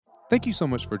Thank you so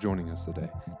much for joining us today.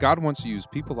 God wants to use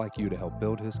people like you to help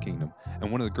build His kingdom,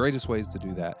 and one of the greatest ways to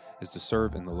do that is to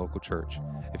serve in the local church.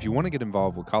 If you want to get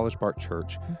involved with College Park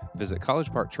Church, visit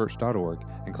collegeparkchurch.org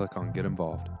and click on Get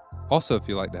Involved. Also, if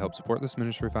you'd like to help support this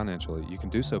ministry financially, you can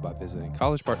do so by visiting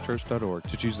collegeparkchurch.org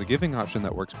to choose the giving option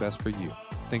that works best for you.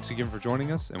 Thanks again for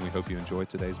joining us, and we hope you enjoyed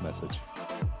today's message.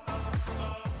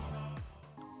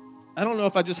 I don't know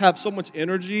if I just have so much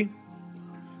energy.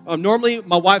 Normally,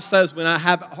 my wife says when I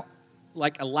have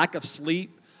like a lack of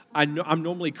sleep, I'm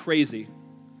normally crazy.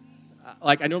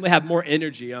 I normally have more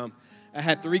energy. I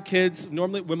had 3 kids.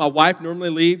 Normally, when my wife normally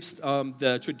leaves,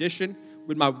 the tradition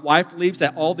when my wife leaves,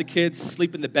 that all the kids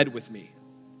sleep in the bed with me.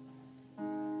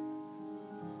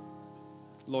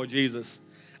 Lord Jesus,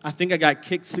 I think I got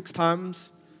kicked 6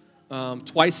 times,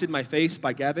 twice in my face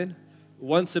by Gavin,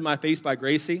 once in my face by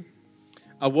Gracie.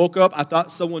 I woke up, I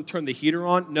thought someone turned the heater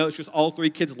on. No, it's just all 3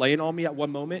 kids laying on me at one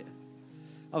moment.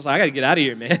 I was like, I got to get out of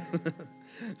here, man.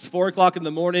 It's 4 o'clock in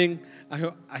the morning.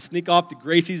 I sneak off to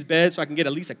Gracie's bed so I can get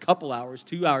at least a couple hours,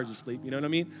 2 hours of sleep, you know what I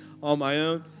mean, on my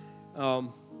own.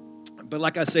 But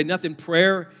like I said, nothing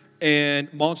prayer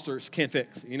and monsters can't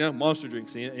fix, monster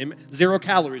drinks. 0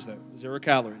 calories, though. 0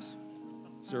 calories.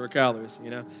 0 calories,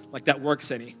 like that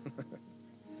works any.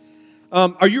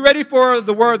 Are you ready for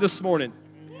the word this morning?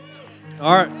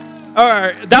 All right. Hold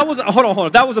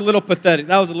on. That was a little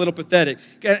pathetic.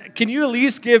 Can you at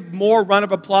least give more round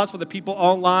of applause for the people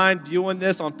online viewing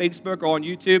this on Facebook or on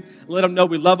YouTube? Let them know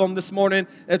we love them this morning.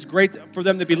 It's great for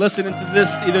them to be listening to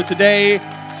this either today,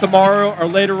 tomorrow, or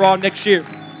later on next year.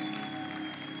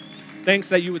 Thanks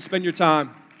that you would spend your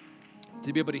time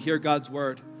to be able to hear God's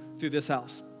word through this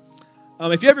house.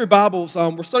 If you have your Bibles,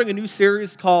 we're starting a new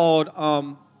series called...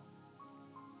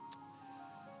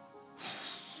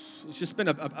 It's just been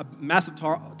a massive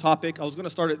topic. I was going to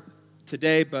start it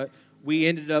today, but we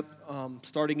ended up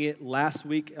starting it last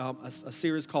week, a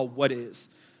series called What Is.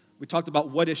 We talked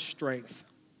about what is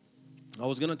strength. I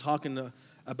was going to talk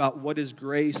about what is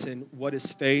grace and what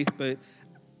is faith, but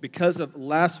because of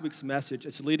last week's message,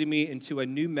 it's leading me into a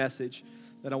new message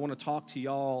that I want to talk to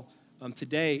y'all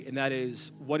today, and that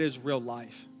is, what is real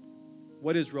life?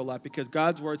 What is real life? Because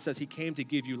God's word says He came to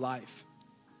give you life.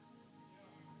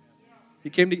 He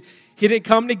didn't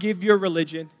come to give you a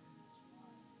religion.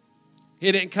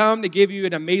 He didn't come to give you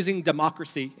an amazing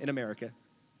democracy in America.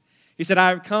 He said, I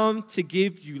have come to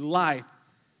give you life.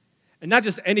 And not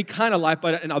just any kind of life,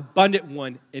 but an abundant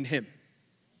one in Him.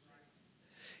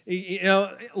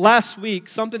 Last week,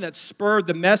 something that spurred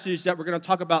the message that we're going to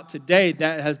talk about today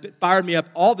that has fired me up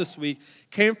all this week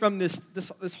came from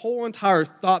this whole entire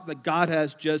thought that God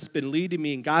has just been leading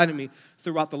me and guiding me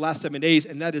throughout the last 7 days,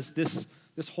 and that is this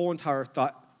whole entire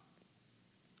thought.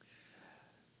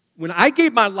 When I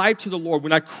gave my life to the Lord,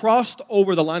 when I crossed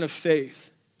over the line of faith,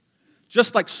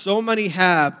 just like so many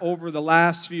have over the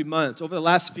last few months, over the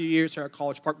last few years here at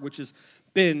College Park, which has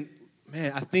been,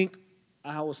 I think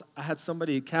I had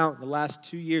somebody count the last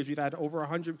 2 years. We've had over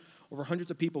hundreds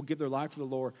of people give their life to the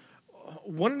Lord.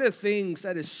 One of the things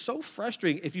that is so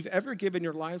frustrating, if you've ever given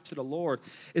your life to the Lord,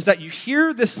 is that you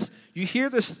hear this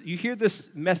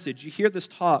message, you hear this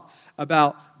talk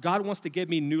about God wants to give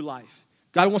me new life.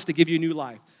 God wants to give you new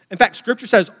life. In fact, Scripture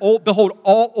says, behold,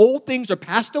 all old things are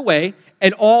passed away,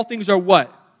 and all things are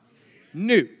what?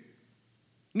 New.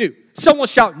 New. Someone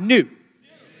shout new.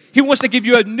 He wants to give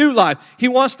you a new life. He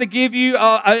wants to give you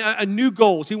a new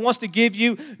goals. He wants to give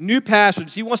you new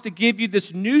passions. He wants to give you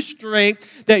this new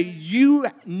strength that you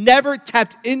never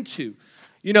tapped into.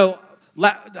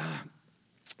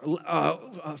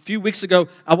 A few weeks ago,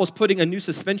 I was putting a new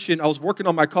suspension. I was working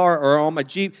on my car or on my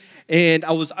Jeep, and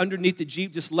I was underneath the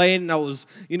Jeep just laying, and I was,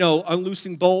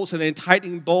 unloosing bolts and then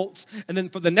tightening bolts. And then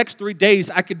for the next 3 days,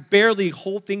 I could barely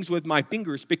hold things with my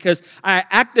fingers because I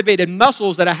activated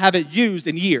muscles that I haven't used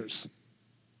in years.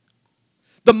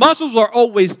 The muscles are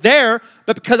always there,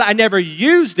 but because I never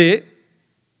used it,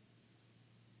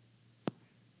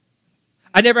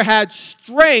 I never had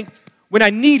strength when I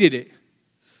needed it.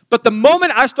 But the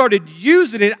moment I started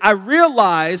using it, I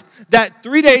realized that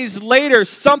 3 days later,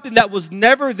 something that was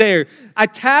never there, I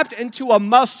tapped into a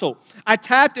muscle. I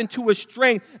tapped into a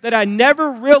strength that I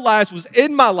never realized was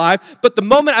in my life. But the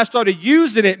moment I started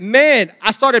using it,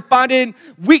 I started finding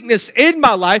weakness in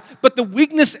my life. But the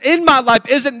weakness in my life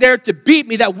isn't there to beat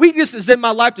me. That weakness is in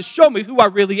my life to show me who I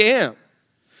really am.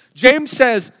 James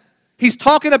says, he's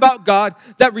talking about God,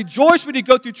 that rejoice when you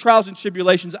go through trials and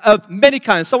tribulations of many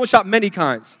kinds. Someone shout many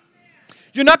kinds.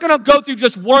 You're not going to go through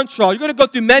just one trial. You're going to go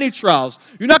through many trials.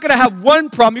 You're not going to have one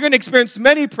problem. You're going to experience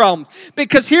many problems.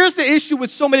 Because here's the issue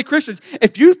with so many Christians.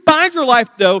 If you find your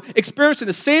life, though, experiencing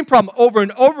the same problem over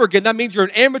and over again, that means you're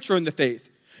an amateur in the faith.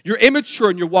 You're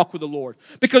immature in your walk with the Lord.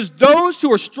 Because those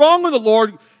who are strong in the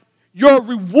Lord, your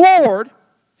reward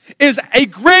is a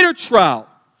greater trial.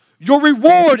 Your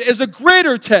reward is a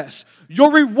greater test.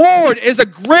 Your reward is a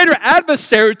greater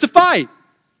adversary to fight.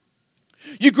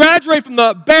 You graduate from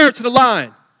the bear to the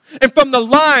lion, and from the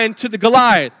lion to the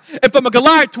Goliath, and from a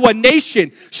Goliath to a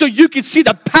nation, so you can see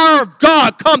the power of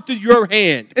God come through your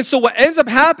hand. And so what ends up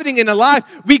happening in a life,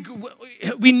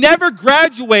 we never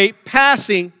graduate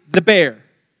passing the bear.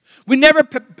 We never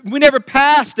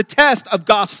pass the test of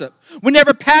gossip. We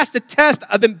never pass the test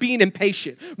of being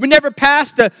impatient. We never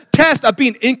pass the test of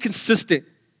being inconsistent.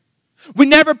 We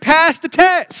never pass the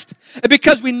test. And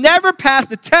because we never pass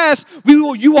the test, you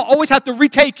will always have to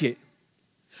retake it.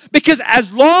 Because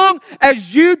as long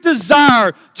as you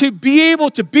desire to be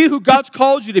able to be who God's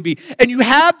called you to be, and you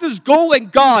have this goal in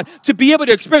God to be able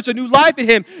to experience a new life in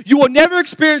Him, you will never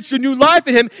experience your new life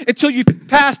in Him until you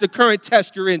pass the current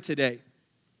test you're in today.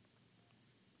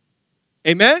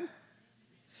 Amen?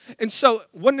 And so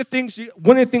one of the things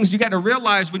you got to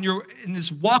realize when you're in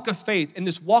this walk of faith, in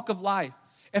this walk of life,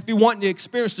 if you want to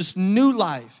experience this new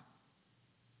life,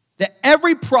 that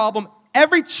every problem,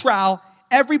 every trial,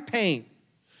 every pain,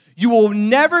 you will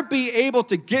never be able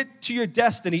to get to your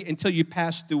destiny until you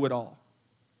pass through it all.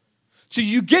 So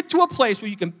you get to a place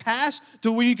where you can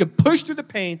where you can push through the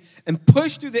pain and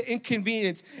push through the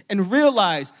inconvenience and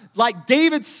realize, like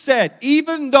David said,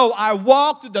 even though I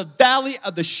walk through the valley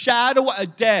of the shadow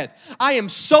of death, I am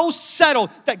so settled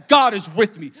that God is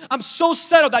with me. I'm so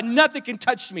settled that nothing can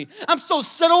touch me. I'm so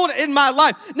settled in my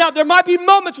life. Now, there might be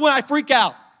moments when I freak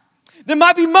out. There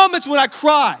might be moments when I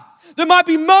cry. There might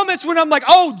be moments when I'm like,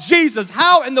 oh, Jesus,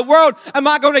 how in the world am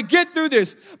I going to get through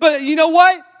this? But you know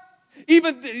what?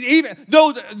 Even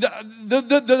though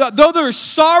there's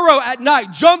sorrow at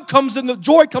night, joy comes in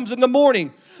the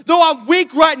morning. Though I'm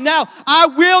weak right now, I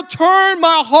will turn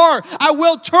my heart. I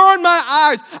will turn my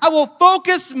eyes. I will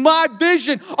focus my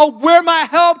vision on where my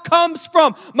help comes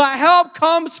from. My help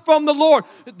comes from the Lord,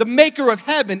 the maker of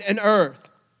heaven and earth.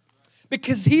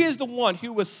 Because He is the one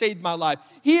who has saved my life.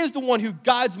 He is the one who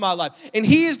guides my life. And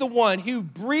He is the one who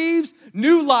breathes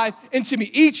new life into me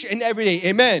each and every day.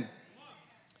 Amen.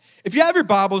 If you have your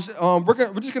Bibles,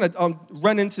 we're just going to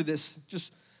run into this.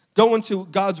 Just go into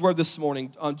God's Word this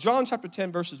morning. John chapter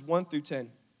 10, verses 1 through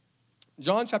 10.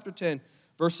 John chapter 10,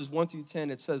 verses 1 through 10,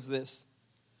 it says this.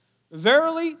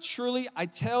 Verily, truly, I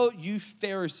tell you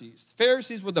Pharisees.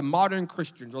 Pharisees were the modern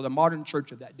Christians or the modern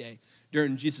church of that day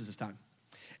during Jesus' time.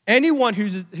 Anyone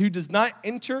who does not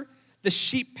enter the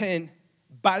sheep pen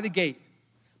by the gate,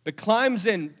 but climbs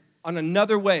in on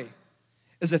another way,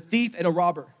 is a thief and a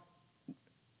robber.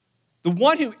 The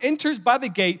one who enters by the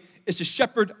gate is the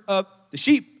shepherd of the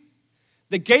sheep.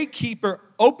 The gatekeeper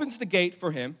opens the gate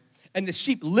for him, and the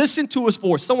sheep listen to his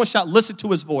voice. Someone shout, listen to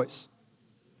his voice.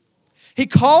 He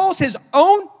calls his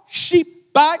own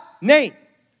sheep by name,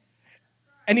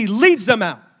 and he leads them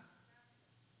out.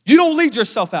 You don't lead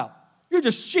yourself out. You're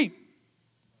just sheep.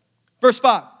 Verse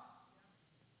 5.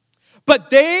 But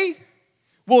they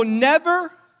will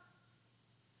never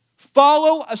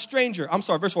follow a stranger.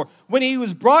 Verse 4. When he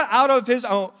has brought out of his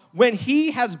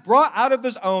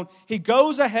own, he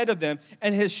goes ahead of them,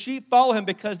 and his sheep follow him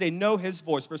because they know his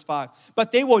voice. Verse 5.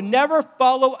 But they will never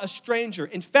follow a stranger.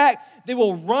 In fact, they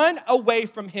will run away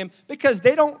from him because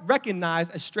they don't recognize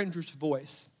a stranger's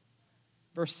voice.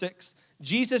 Verse 6.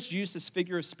 Jesus used this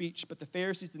figure of speech, but the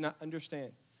Pharisees did not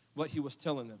understand what he was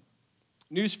telling them.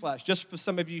 Newsflash, just for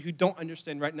some of you who don't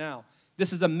understand right now,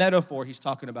 this is a metaphor he's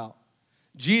talking about.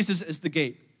 Jesus is the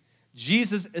gate.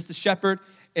 Jesus is the shepherd,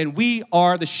 and we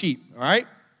are the sheep, all right?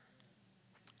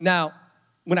 Now,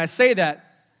 when I say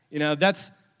that,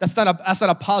 that's not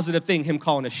a positive thing, him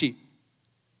calling us sheep.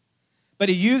 But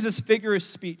he uses figure of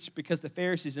speech because the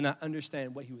Pharisees did not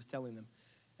understand what he was telling them.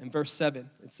 In verse 7,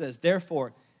 it says,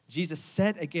 therefore, Jesus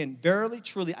said again, verily,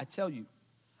 truly, I tell you,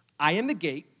 I am the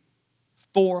gate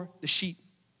for the sheep.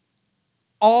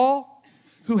 All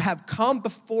who have come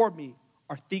before me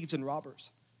are thieves and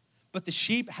robbers, but the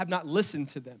sheep have not listened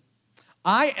to them.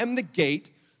 I am the gate.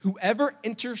 Whoever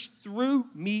enters through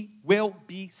me will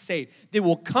be saved. They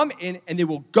will come in and they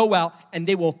will go out and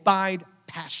they will find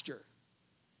pasture.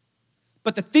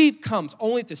 But the thief comes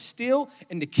only to steal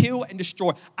and to kill and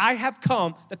destroy. I have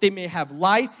come that they may have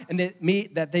life and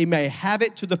that they may have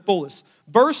it to the fullest.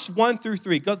 Verse 1 through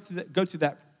 3. Go to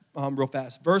that real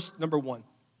fast. Verse number 1.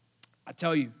 I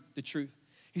tell you the truth.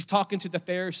 He's talking to the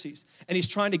Pharisees, and he's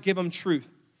trying to give them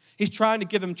truth. He's trying to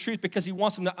give them truth because he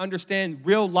wants them to understand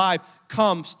real life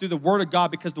comes through the Word of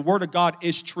God, because the Word of God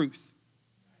is truth.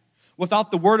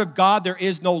 Without the Word of God, there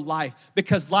is no life,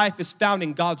 because life is found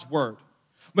in God's Word.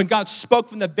 When God spoke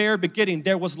from the very beginning,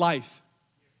 there was life.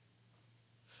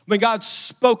 When God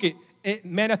spoke it, it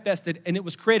manifested, and it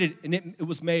was created, and it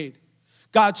was made.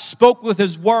 God spoke with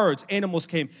his words, animals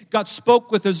came. God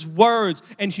spoke with his words,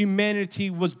 and humanity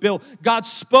was built. God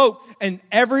spoke, and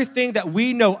everything that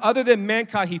we know other than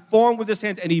mankind, he formed with his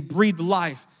hands, and he breathed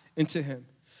life into him.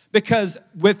 Because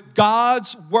with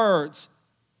God's words,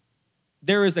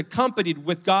 there is accompanied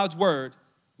with God's word,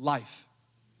 life.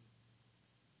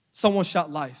 Someone shout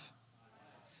life.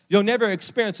 You'll never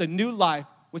experience a new life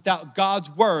without God's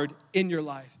word in your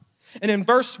life. And in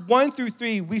verse 1 through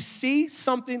 3, we see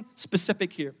something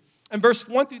specific here. In verse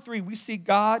 1 through 3, we see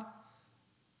God's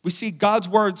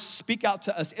words speak out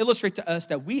to us, illustrate to us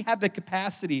that we have the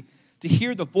capacity to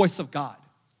hear the voice of God.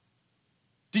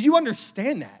 Do you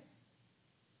understand that?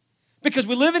 Because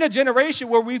we live in a generation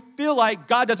where we feel like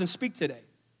God doesn't speak today.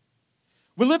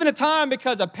 We live in a time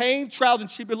because of pain, trials, and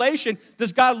tribulation.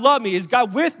 Does God love me? Is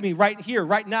God with me right here,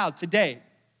 right now, today?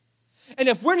 And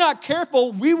if we're not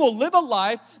careful, we will live a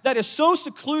life that is so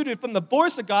secluded from the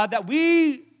voice of God that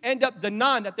we end up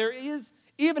denying that there is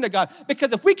even a God.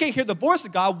 Because if we can't hear the voice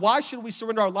of God, why should we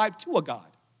surrender our life to a God?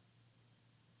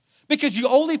 Because you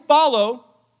only follow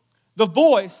the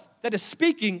voice that is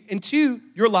speaking into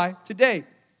your life today.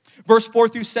 Verse 4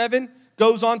 through 7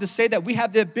 goes on to say that we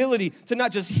have the ability to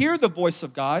not just hear the voice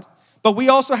of God, but we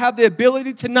also have the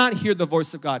ability to not hear the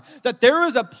voice of God. That there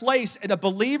is a place in a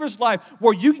believer's life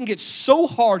where you can get so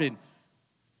hardened,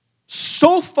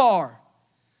 so far,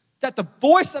 that the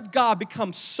voice of God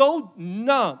becomes so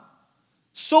numb,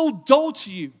 so dull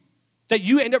to you, that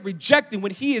you end up rejecting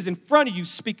when he is in front of you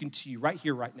speaking to you right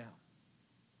here, right now.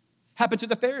 Happened to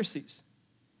the Pharisees.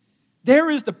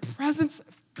 There is the presence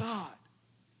of God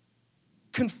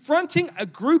confronting a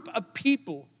group of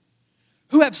people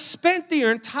who have spent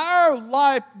their entire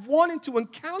life wanting to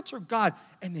encounter God,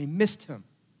 and they missed him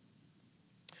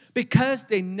because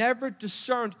they never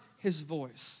discerned his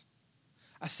voice.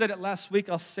 I said it last week,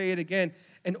 I'll say it again.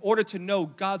 In order to know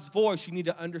God's voice, you need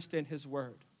to understand his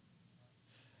word.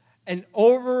 And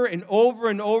over and over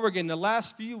and over again, the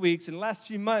last few weeks and the last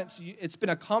few months, it's been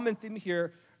a common theme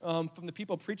here from the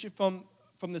people preaching from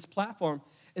this platform,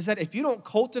 is that if you don't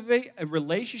cultivate a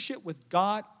relationship with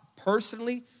God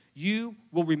personally, you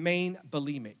will remain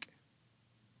bulimic.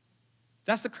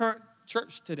 That's the current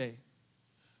church today,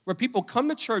 where people come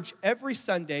to church every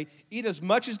Sunday, eat as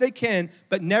much as they can,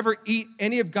 but never eat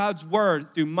any of God's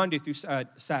word through Monday through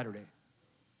Saturday.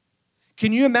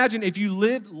 Can you imagine if you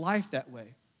lived life that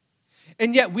way?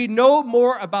 And yet we know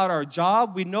more about our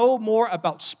job, we know more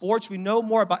about sports, we know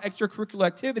more about extracurricular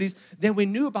activities than we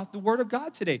knew about the word of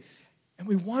God today. And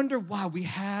we wonder why we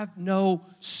have no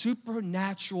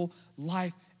supernatural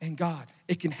life in God.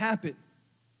 It can happen.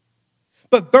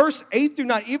 But verse 8 through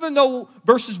 9, even though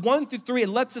verses 1 through 3, it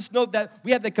lets us know that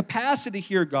we have the capacity to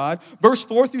hear God. Verse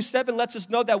 4 through 7 lets us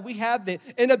know that we have the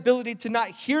inability to not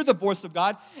hear the voice of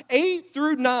God. 8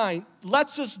 through 9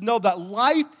 lets us know that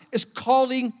life is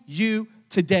calling you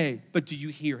today, but do you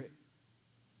hear it?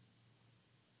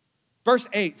 Verse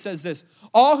 8 says this,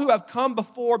 all who have come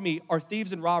before me are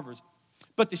thieves and robbers,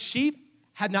 but the sheep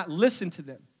have not listened to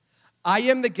them. I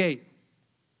am the gate.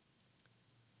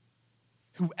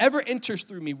 Whoever enters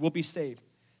through me will be saved.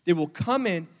 They will come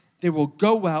in, they will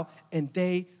go out, and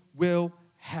they will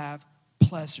have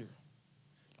pleasure.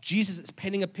 Jesus is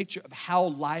painting a picture of how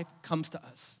life comes to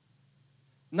us.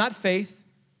 Not faith,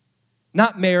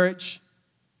 not marriage,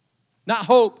 not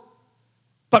hope,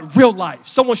 but real life.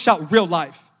 Someone shout real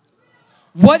life.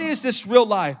 What is this real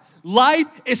life? Life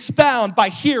is found by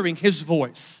hearing his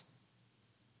voice.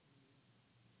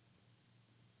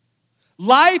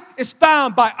 Life is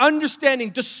found by understanding,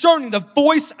 discerning the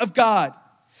voice of God.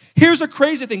 Here's a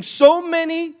crazy thing. So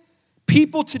many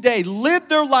people today live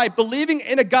their life believing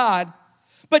in a God,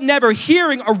 but never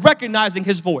hearing or recognizing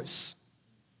his voice.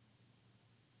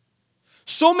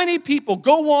 So many people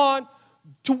go on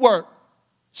to work.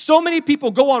 So many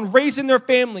people go on raising their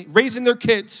family, raising their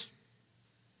kids,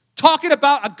 talking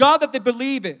about a God that they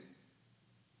believe in,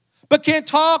 but can't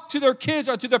talk to their kids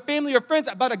or to their family or friends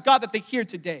about a God that they hear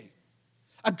today.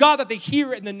 A God that they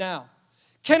hear in the now.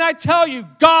 Can I tell you,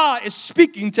 God is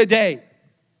speaking today.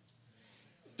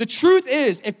 The truth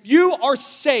is, if you are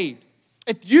saved,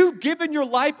 if you've given your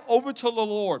life over to the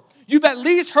Lord, you've at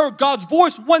least heard God's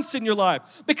voice once in your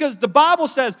life. Because the Bible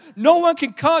says no one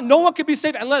can be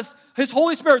saved unless his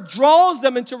Holy Spirit draws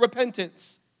them into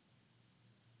repentance.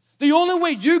 The only way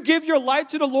you give your life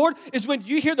to the Lord is when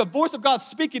you hear the voice of God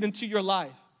speaking into your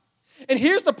life. And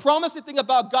here's the promising thing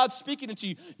about God speaking into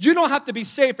you. You don't have to be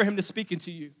saved for him to speak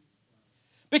into you.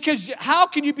 Because how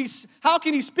can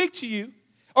he speak to you?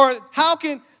 Or how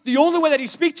can the only way that he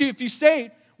speaks to you if you're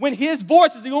saved when his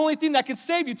voice is the only thing that can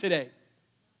save you today?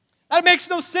 That makes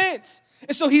no sense.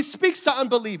 And so he speaks to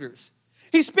unbelievers.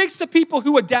 He speaks to people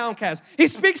who are downcast. He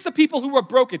speaks to people who are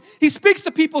broken. He speaks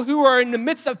to people who are in the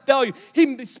midst of failure.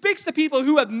 He speaks to people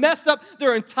who have messed up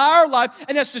their entire life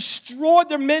and has destroyed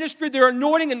their ministry, their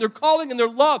anointing, and their calling, and their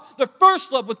love, their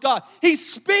first love with God. He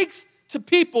speaks to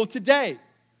people today.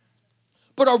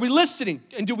 But are we listening?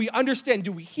 And do we understand?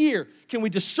 Do we hear? Can we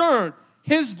discern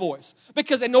his voice?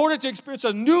 Because in order to experience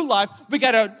a new life, we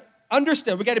got to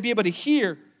understand. We got to be able to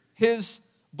hear his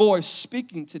voice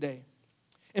speaking today.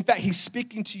 In fact, he's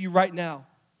speaking to you right now.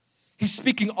 He's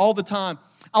speaking all the time.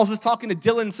 I was just talking to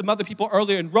Dylan and some other people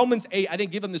earlier. In Romans 8, I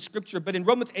didn't give them the scripture, but in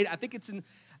Romans 8, I think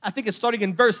it's starting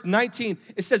in verse 19.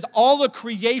 It says, all of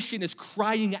creation is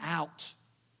crying out.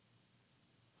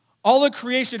 All of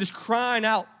creation is crying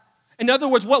out. In other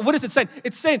words, what is it saying?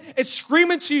 It's saying, it's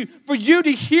screaming to you for you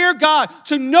to hear God,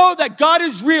 to know that God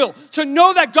is real, to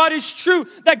know that God is true,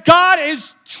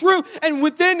 and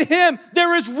within him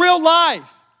there is real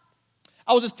life.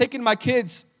 I was just taking my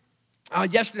kids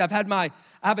yesterday. I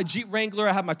have a Jeep Wrangler.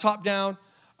 I have my top down.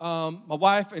 My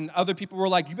wife and other people were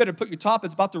like, you better put your top.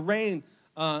 It's about to rain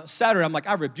Saturday. I'm like,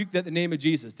 I rebuke that in the name of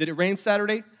Jesus. Did it rain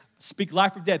Saturday? Speak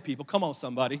life for dead people. Come on,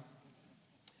 somebody.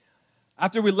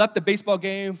 After we left the baseball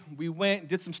game, we went,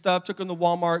 did some stuff, took them to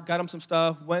Walmart, got them some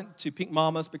stuff, went to Pink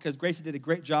Mama's because Gracie did a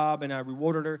great job, and I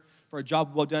rewarded her for a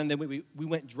job well done. Then we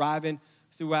went driving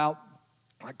throughout,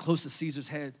 like close to Caesar's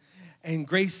Head, and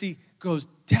Gracie goes,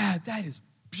 Dad, that is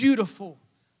beautiful.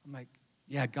 I'm like,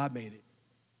 yeah, God made it.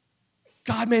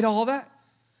 God made all that?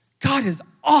 God is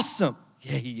awesome.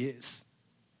 Yeah, he is.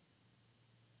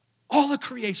 All of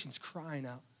creation's crying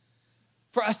out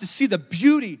for us to see the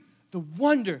beauty, the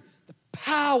wonder, the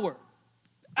power,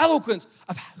 the eloquence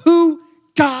of who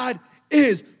God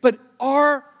is. But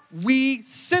are we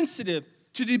sensitive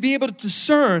to be able to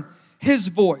discern his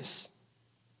voice?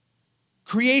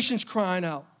 Creation's crying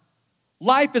out.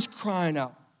 Life is crying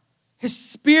out. His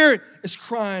spirit is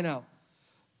crying out.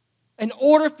 In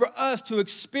order for us to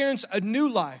experience a new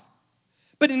life,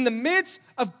 but in the midst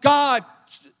of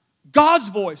God's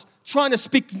voice trying to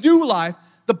speak new life,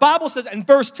 the Bible says in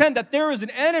verse 10 that there is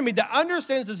an enemy that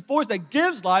understands this voice that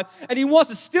gives life, and he wants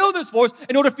to steal this voice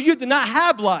in order for you to not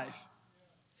have life.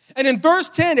 And in verse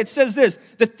 10, it says this,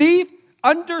 the thief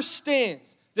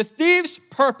understands the thief's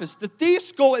purpose. The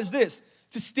thief's goal is this,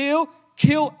 to steal,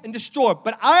 kill, and destroy.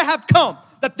 But I have come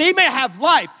that they may have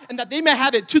life and that they may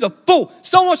have it to the full.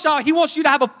 Someone shout, he wants you to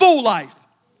have a full life.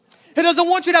 He doesn't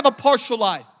want you to have a partial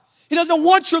life. He doesn't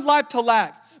want your life to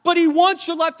lack. But he wants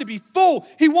your life to be full.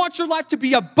 He wants your life to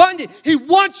be abundant. He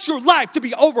wants your life to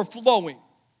be overflowing.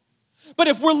 But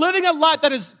if we're living a life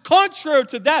that is contrary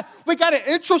to that, we got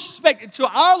to introspect into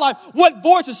our life what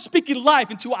voice is speaking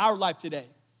life into our life today.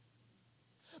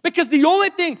 Because the only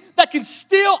thing that can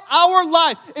steal our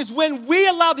life is when we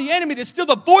allow the enemy to steal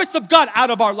the voice of God out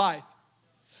of our life.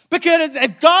 Because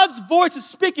if God's voice is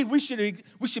speaking, we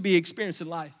should be experiencing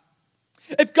life.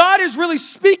 If God is really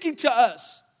speaking to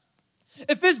us,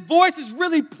 if his voice is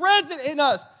really present in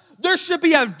us, there should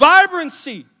be a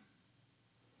vibrancy.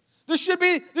 There should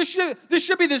be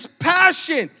this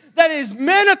passion that is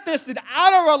manifested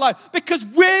out of our life. Because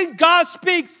when God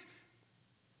speaks,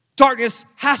 darkness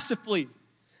has to flee.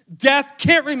 Death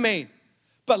can't remain.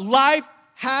 But life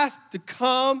has to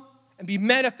come and be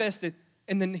manifested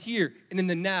in the here and in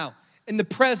the now, in the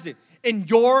present, in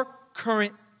your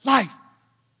current life.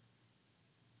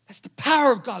 That's the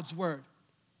power of God's word.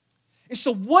 And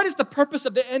so what is the purpose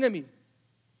of the enemy?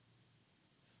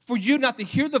 For you not to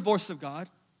hear the voice of God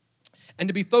and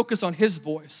to be focused on his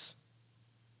voice.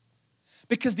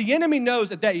 Because the enemy knows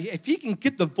that if he can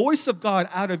get the voice of God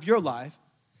out of your life,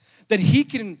 that he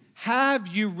can have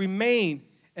you remain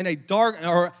in a dark,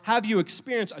 or have you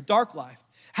experience a dark life.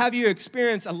 Have you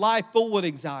experience a life full with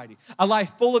anxiety, a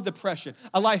life full of depression,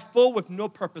 a life full with no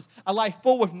purpose, a life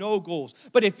full with no goals.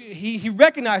 But if he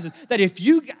recognizes that if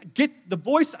you get the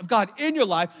voice of God in your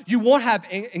life, you won't have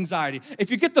anxiety.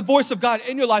 If you get the voice of God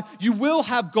in your life, you will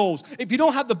have goals. If you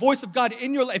don't have the voice of God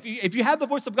in your life, if you have the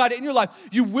voice of God in your life,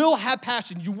 you will have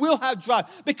passion, you will have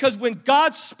drive. Because when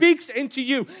God speaks into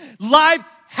you, life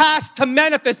has to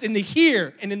manifest in the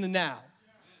here and in the now.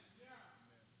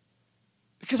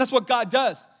 Because that's what God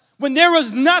does. When there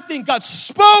was nothing, God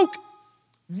spoke,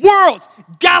 worlds,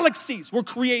 galaxies were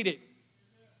created.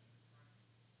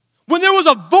 When there was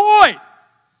a void,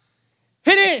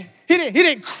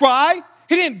 didn't cry.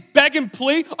 He didn't beg and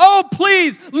plead. Oh,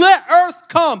 please, let earth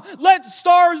come. Let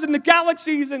stars and the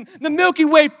galaxies and the Milky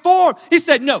Way form. He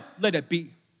said, no, let it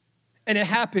be. And it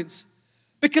happens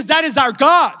because that is our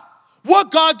God.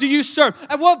 What God do you serve?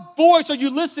 And what voice are you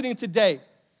listening today?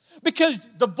 Because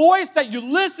the voice that you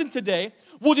listen today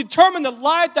will determine the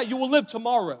life that you will live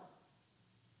tomorrow.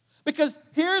 Because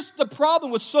here's the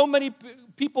problem with so many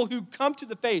people who come to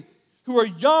the faith, who are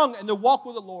young and they walk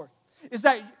with the Lord, is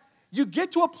that you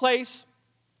get to a place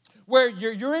where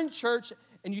you're in church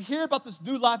and you hear about this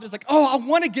new life, and it's like, oh, I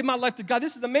want to give my life to God.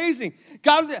 This is amazing.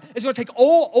 God is going to take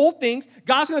all old things.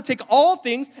 God's going to take all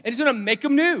things, and he's going to make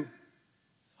them new.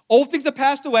 Old things have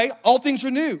passed away. All things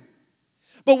are new.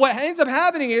 But what ends up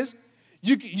happening is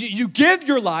you give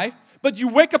your life, but you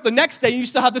wake up the next day and you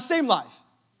still have the same life.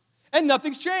 And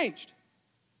nothing's changed.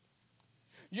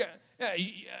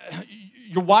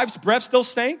 Your wife's breath still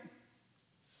stank.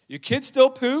 Your kids still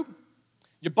poop.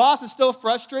 Your boss is still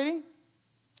frustrating.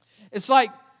 It's like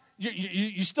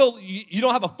you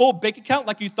don't have a full bank account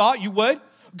like you thought you would.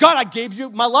 God, I gave you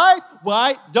my life.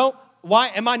 Why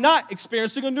am I not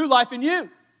experiencing a new life in you?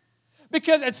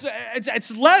 Because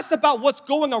it's less about what's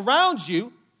going around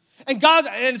you, and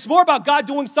it's more about God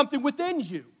doing something within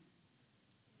you.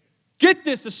 Get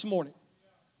this morning.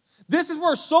 This is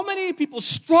where so many people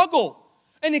struggle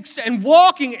and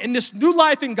walking in this new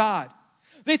life in God.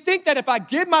 They think that if I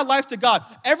give my life to God,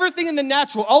 everything in the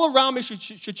natural all around me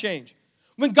should change.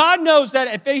 When God knows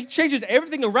that if He changes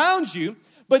everything around you,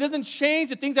 but doesn't change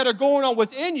the things that are going on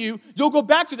within you, you'll go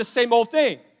back to the same old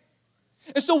thing.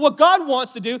 And so what God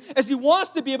wants to do is He wants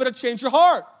to be able to change your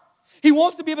heart. He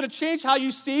wants to be able to change how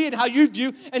you see and how you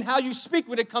view and how you speak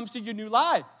when it comes to your new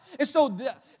life. And so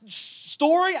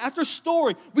story after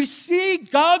story, we see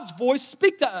God's voice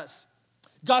speak to us.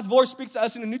 God's voice speaks to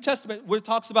us in the New Testament where it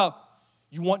talks about,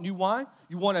 you want new wine?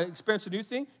 You want to experience a new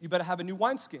thing? You better have a new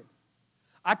wineskin.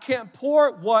 I can't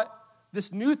pour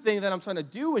this new thing that I'm trying to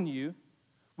do in you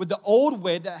with the old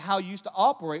way that how you used to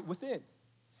operate within.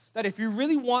 That if you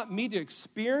really want me to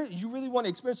experience, you really want to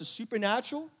experience the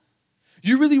supernatural,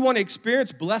 you really want to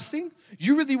experience blessing,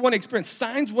 you really want to experience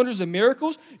signs, wonders, and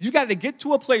miracles, you got to get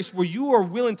to a place where you are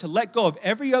willing to let go of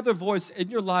every other voice in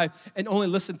your life and only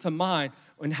listen to mine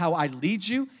and how I lead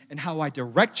you and how I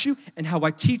direct you and how I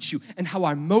teach you and how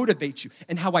I motivate you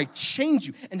and how I change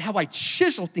you and how I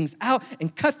chisel things out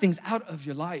and cut things out of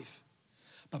your life.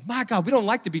 But my God, we don't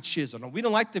like to be chiseled. We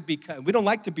don't like to be cut. We don't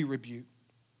like to be rebuked.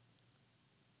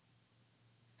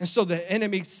 And so the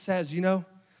enemy says,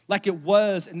 like it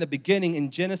was in the beginning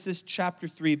in Genesis chapter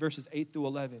 3, verses 8 through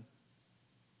 11.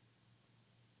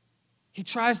 He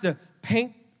tries to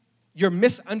paint your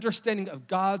misunderstanding of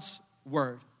God's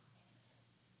word,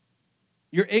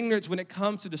 your ignorance when it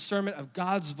comes to discernment of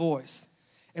God's voice.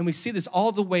 And we see this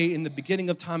all the way in the beginning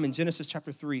of time in Genesis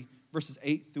chapter 3, verses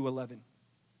 8 through 11.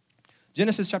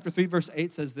 Genesis chapter 3, verse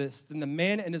 8 says this, then the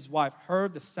man and his wife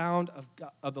heard the sound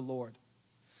of the Lord.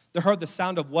 They heard the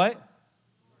sound of what?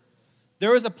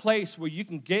 There is a place where you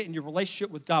can get in your relationship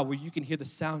with God where you can hear the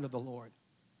sound of the Lord.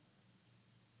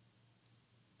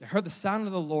 They heard the sound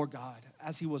of the Lord God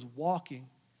as He was walking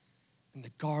in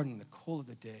the garden in the cool of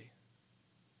the day.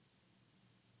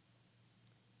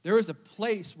 There is a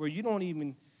place where you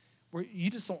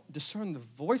just don't discern the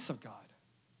voice of God.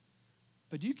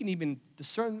 But you can even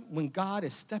discern when God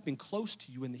is stepping close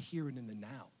to you in the here and in the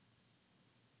now.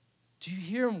 Do you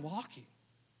hear Him walking?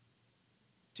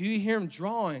 Do you hear Him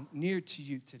drawing near to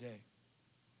you today?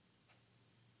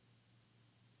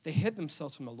 They hid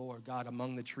themselves from the Lord God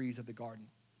among the trees of the garden.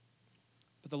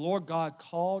 But the Lord God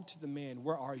called to the man,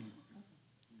 where are you?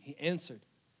 He answered,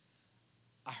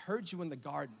 I heard you in the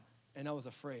garden, and I was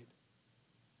afraid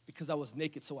because I was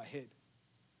naked, so I hid.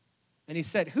 And He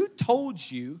said, who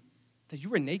told you that you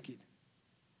were naked?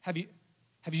 Have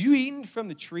you eaten from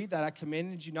the tree that I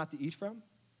commanded you not to eat from?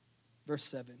 Verse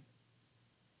 7.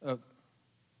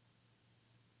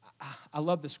 I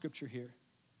love this scripture here.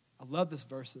 I love these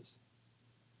verses.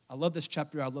 I love this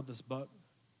chapter. I love this book.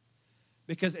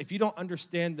 Because if you don't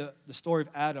understand the story of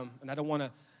Adam, and I don't want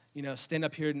to, stand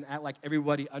up here and act like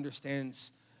everybody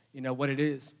understands, what it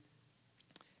is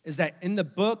that in the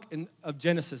book of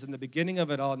Genesis, in the beginning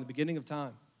of it all, in the beginning of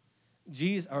time,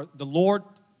 the Lord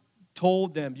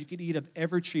told them you could eat of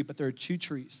every tree, but there are two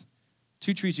trees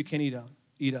you can't eat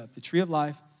of: the tree of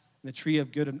life and the tree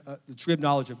of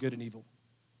knowledge of good and evil.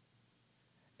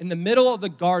 In the middle of the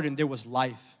garden, there was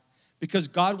life, because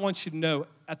God wants you to know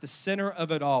at the center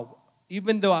of it all,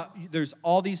 even though there's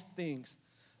all these things,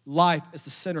 life is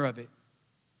the center of it.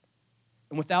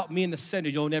 And without me in the center,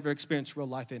 you'll never experience real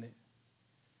life in it.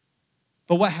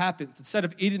 But what happens? Instead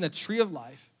of eating the tree of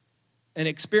life, and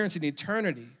experiencing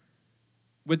eternity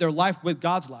with their life, with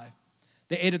God's life,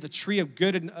 they ate of the tree of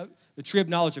good and the tree of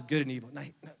knowledge of good and evil. Now,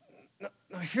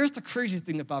 here's the crazy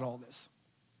thing about all this.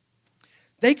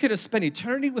 They could have spent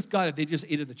eternity with God if they just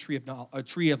ate of the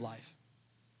tree of life.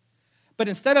 But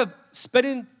instead of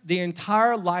spending the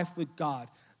entire life with God,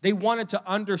 they wanted to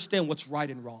understand what's right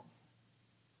and wrong.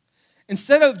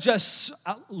 Instead of just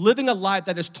living a life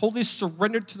that is totally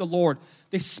surrendered to the Lord,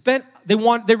 they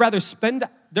rather spend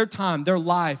their time, their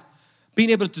life,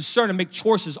 being able to discern and make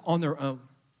choices on their own.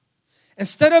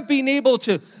 Instead of being able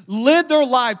to live their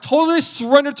life totally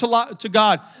surrendered to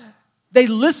God, they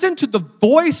listen to the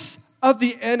voice of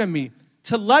the enemy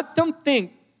to let them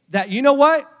think that, you know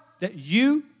what? That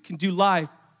you can do life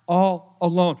all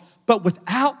alone. But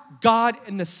without God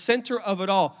in the center of it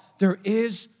all, there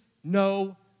is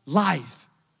no life.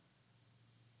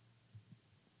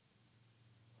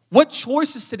 What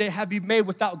choices today have you made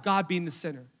without God being the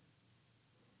center?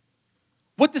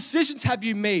 What decisions have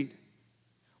you made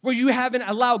where you haven't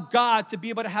allowed God to be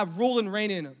able to have rule and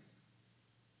reign in them?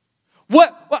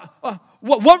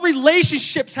 What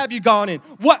relationships have you gone in?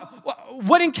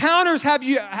 What encounters have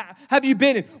you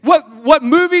been in? What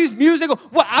movies, music?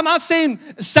 I'm not saying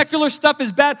secular stuff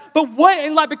is bad, but what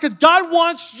in life? Because God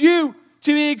wants you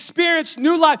to experience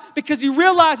new life, because He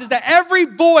realizes that every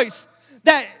voice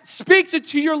that speaks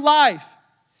into your life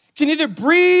can either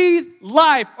breathe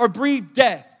life or breathe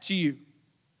death to you.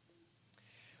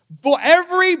 For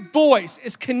every voice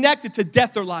is connected to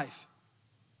death or life.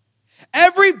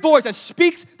 Every voice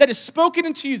that is spoken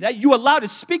into you, that you allow to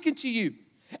speak into you,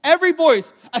 every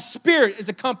voice, a spirit is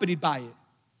accompanied by it.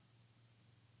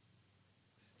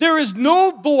 There is no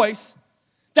voice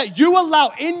that you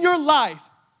allow in your life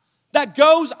that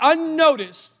goes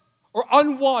unnoticed or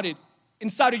unwanted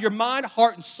inside of your mind,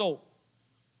 heart, and soul.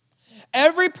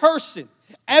 Every person,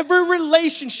 every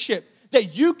relationship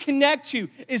that you connect to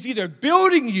is either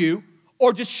building you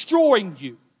or destroying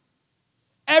you.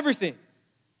 Everything.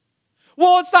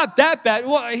 Well, it's not that bad.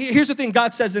 Well, here's the thing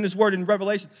God says in His Word in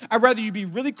Revelation. I'd rather you be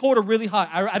really cold or really hot.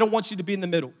 I don't want you to be in the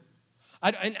middle.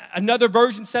 Another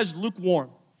version says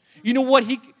lukewarm. You know what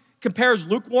He compares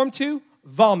lukewarm to?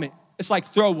 Vomit. It's like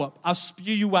throw up. I'll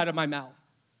spew you out of my mouth.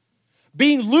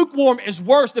 Being lukewarm is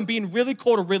worse than being really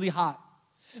cold or really hot.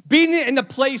 Being in a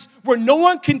place where no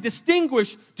one can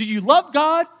distinguish, do you love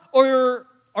God or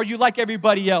are you like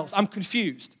everybody else? I'm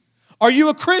confused. Are you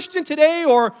a Christian today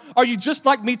or are you just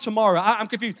like me tomorrow? I'm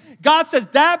confused. God says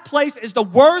that place is the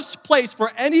worst place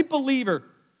for any believer.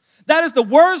 That is the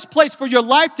worst place for your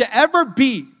life to ever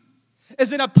be,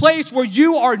 is in a place where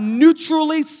you are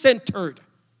neutrally centered.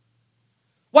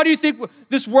 Why do you think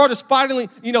this world is fighting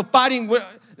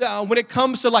when it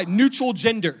comes to like neutral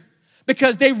gender?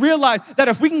 Because they realize that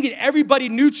if we can get everybody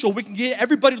neutral, we can get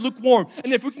everybody lukewarm.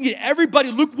 And if we can get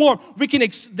everybody lukewarm, they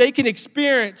can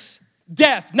experience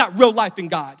death, not real life in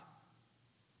God.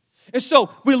 And so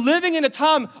we're living in a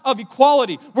time of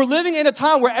equality. We're living in a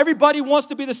time where everybody wants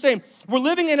to be the same. We're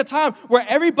living in a time where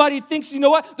everybody thinks, you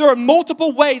know what? There are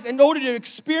multiple ways in order to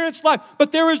experience life,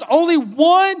 but there is only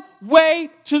one way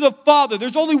to the Father.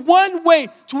 There's only one way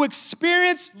to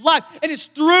experience life, and it's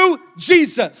through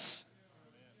Jesus.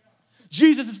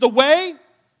 Jesus is the way,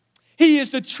 He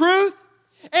is the truth,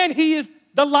 and He is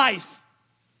the life.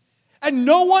 And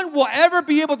no one will ever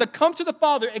be able to come to the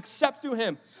Father except through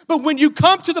Him. But when you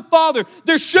come to the Father,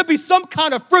 there should be some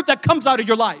kind of fruit that comes out of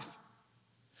your life.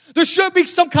 There should be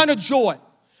some kind of joy.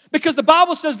 Because the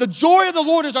Bible says the joy of the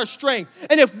Lord is our strength.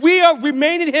 And if we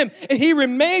remain in Him and He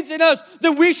remains in us,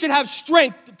 then we should have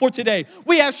strength for today.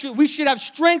 We should have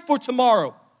strength for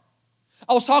tomorrow.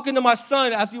 I was talking to my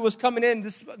son as he was coming in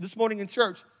this morning in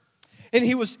church. And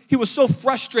he was so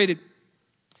frustrated.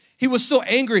 He was so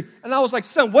angry. And I was like,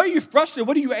 son, what are you frustrated?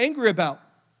 What are you angry about?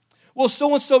 Well,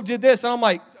 so-and-so did this. And I'm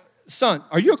like, son,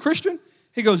 are you a Christian?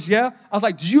 He goes, yeah. I was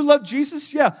like, do you love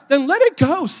Jesus? Yeah. Then let it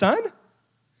go, son.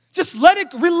 Just let it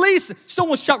release.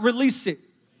 Someone shout, release it.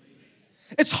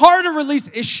 It's hard to release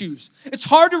issues. It's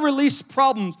hard to release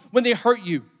problems when they hurt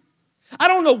you. I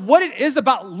don't know what it is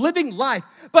about living life,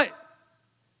 but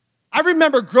I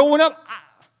remember growing up,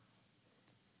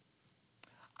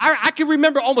 I can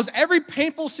remember almost every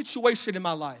painful situation in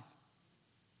my life.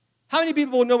 How many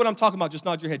people know what I'm talking about? Just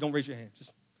nod your head. Don't raise your hand.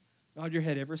 Just nod your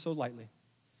head ever so lightly.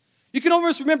 You can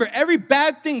almost remember every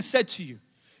bad thing said to you.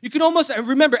 You can almost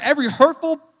remember every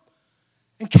hurtful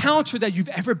encounter that you've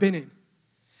ever been in.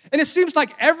 And it seems like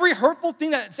every hurtful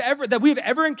thing that we've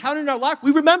ever encountered in our life,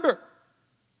 we remember.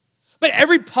 But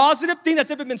every positive thing that's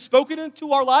ever been spoken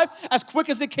into our life, as quick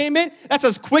as it came in, that's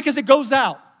as quick as it goes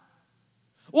out.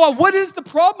 Well, what is the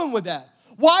problem with that?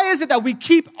 Why is it that we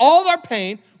keep all our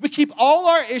pain, we keep all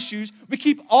our issues, we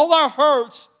keep all our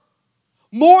hurts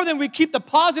more than we keep the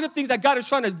positive things that God is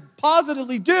trying to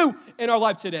positively do in our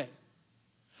life today?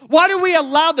 Why do we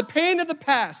allow the pain of the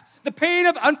past, the pain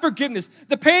of unforgiveness,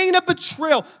 the pain of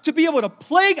betrayal to be able to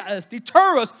plague us,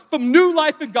 deter us from new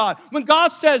life in God? When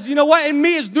God says, you know what, in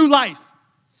me is new life.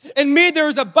 In me there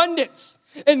is abundance.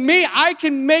 In me I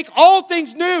can make all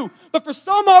things new. But for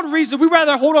some odd reason, we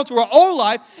rather hold on to our old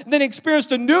life than experience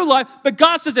the new life. But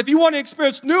God says if you want to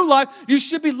experience new life, you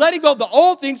should be letting go of the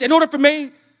old things in order for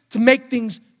me to make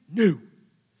things new.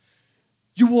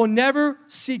 You will never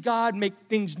see God make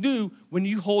things new when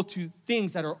you hold to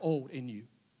things that are old in you.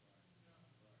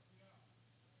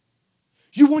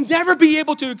 You will never be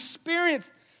able to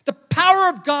experience the power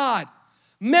of God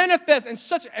manifest in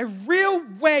such a real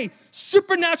way,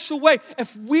 supernatural way,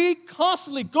 if we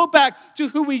constantly go back to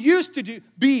who we used to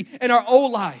be in our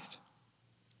old life.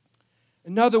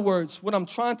 In other words, what I'm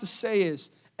trying to say is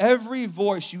every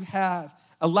voice you have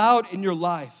allowed in your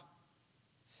life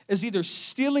is either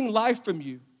stealing life from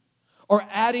you or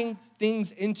adding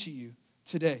things into you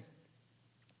today.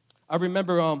 I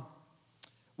remember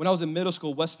when I was in middle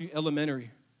school, Westview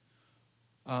Elementary,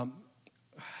 I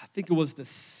think it was the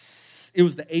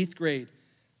 8th grade.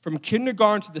 From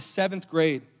kindergarten to the 7th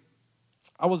grade,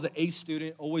 I was the A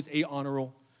student, always A honor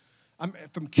roll.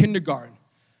 From kindergarten,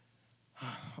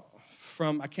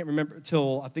 I can't remember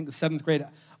until I think the 7th grade, I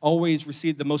always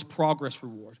received the most progress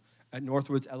reward at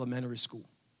Northwoods Elementary School.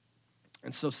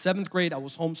 And so 7th grade, I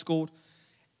was homeschooled.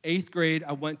 8th grade,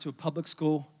 I went to a public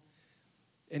school.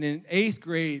 And in 8th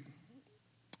grade,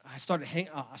 I started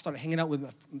hanging out with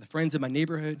the friends in my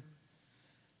neighborhood.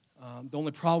 The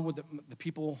only problem with the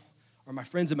people or my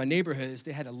friends in my neighborhood is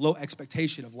they had a low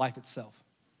expectation of life itself.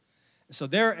 And so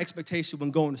their expectation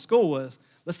when going to school was,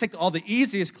 let's take all the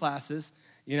easiest classes,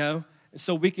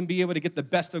 so we can be able to get the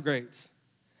best of grades.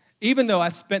 Even though I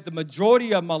spent the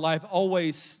majority of my life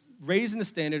always raising the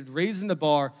standard, raising the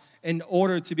bar in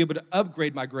order to be able to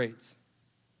upgrade my grades.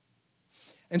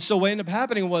 And so what ended up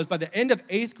happening was by the end of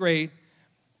 8th grade,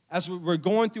 as we were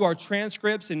going through our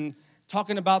transcripts and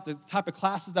talking about the type of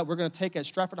classes that we're going to take at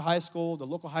Stratford High School, the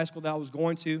local high school that I was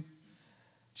going to,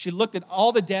 she looked at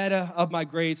all the data of my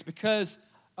grades because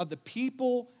of the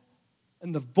people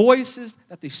and the voices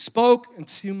that they spoke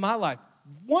into my life.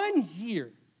 1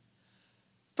 year,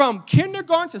 from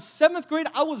kindergarten to 7th grade,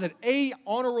 I was an A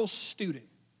honor roll student.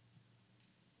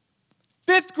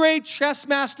 5th grade chess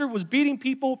master was beating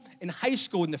people in high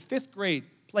school in the 5th grade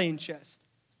playing chess.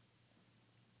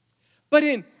 But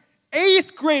in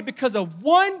 8th grade, because of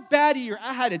one bad year,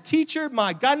 I had a teacher,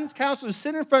 my guidance counselor,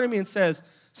 sit in front of me and says,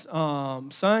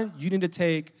 son, you need to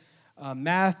take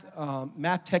Math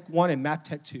Tech 1 and Math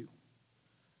Tech 2.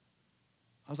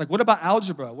 I was like, what about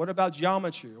algebra? What about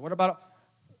geometry? What about,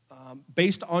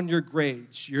 based on your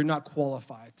grades, you're not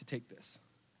qualified to take this?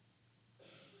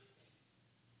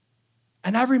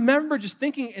 And I remember just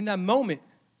thinking in that moment,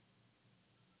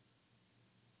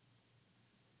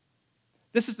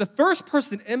 this is the first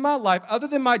person in my life, other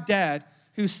than my dad,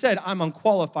 who said I'm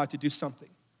unqualified to do something.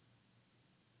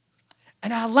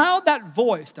 And I allowed that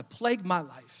voice to plague my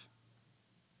life.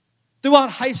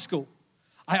 Throughout high school,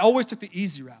 I always took the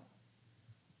easy route.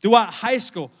 Throughout high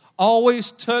school, I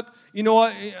always took,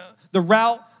 the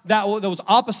route that was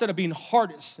opposite of being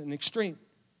hardest and extreme.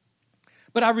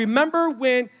 But I remember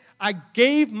when I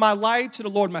gave my life to the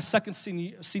Lord my second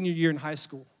senior year in high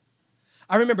school.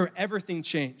 I remember everything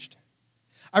changed.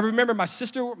 I remember my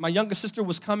youngest sister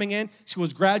was coming in. She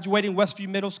was graduating Westview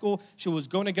Middle School. She was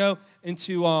going to go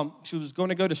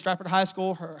to Stratford High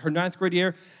School, her 9th grade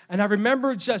year. And I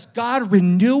remember just God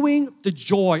renewing the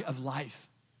joy of life.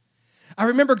 I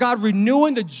remember God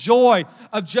renewing the joy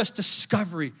of just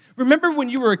discovery. Remember when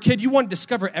you were a kid, you wanted to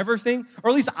discover everything?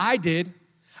 Or at least I did.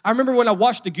 I remember when I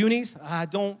watched The Goonies. I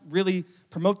don't really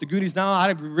promote The Goonies now. I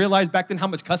didn't realize back then how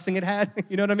much cussing it had.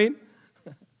 You know what I mean?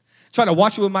 Trying to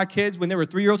watch it with my kids when they were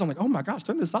 3-year-olds. I'm like, oh my gosh,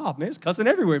 turn this off, man. It's cussing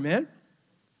everywhere, man.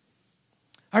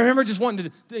 I remember just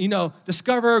wanting to,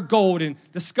 discover gold and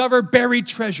discover buried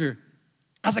treasure.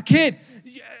 As a kid,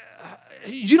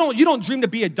 you don't dream to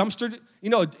be a dumpster,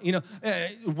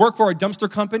 work for a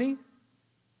dumpster company.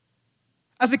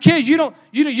 As a kid, you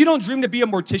don't dream to be a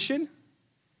mortician.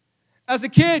 As a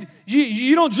kid,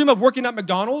 you don't dream of working at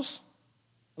McDonald's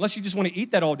unless you just want to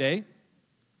eat that all day.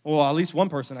 Well, at least one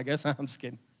person, I guess. I'm just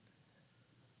kidding.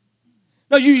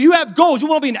 No, you have goals. You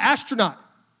want to be an astronaut.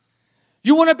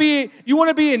 You want to be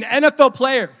an NFL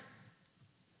player.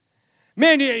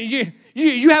 Man,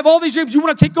 you have all these dreams. You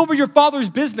want to take over your father's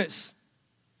business.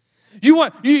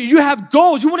 You have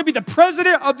goals. You want to be the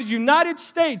president of the United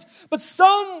States. But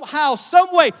somehow,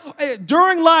 some way,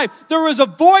 during life, there is a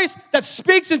voice that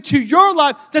speaks into your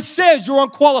life that says you're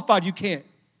unqualified. You can't.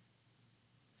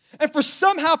 And for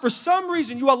some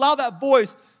reason, you allow that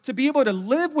voice to be able to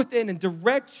live within and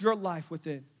direct your life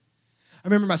within. I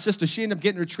remember my sister, she ended up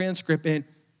getting her transcript, and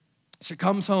she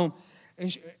comes home,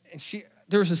 and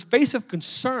there's this face of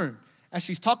concern as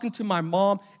she's talking to my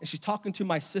mom, and she's talking to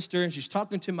my sister, and she's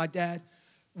talking to my dad.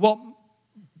 Well,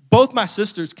 both my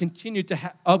sisters continued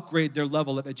to upgrade their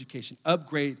level of education,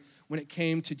 upgrade when it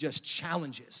came to just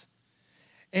challenges.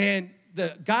 And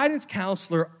the guidance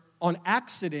counselor, on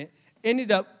accident,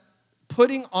 ended up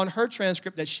putting on her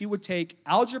transcript that she would take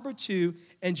Algebra 2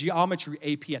 and Geometry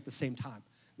AP at the same time.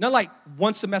 Not like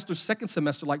one semester, second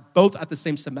semester, like both at the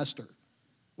same semester,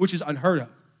 which is unheard of.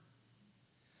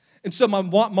 And so my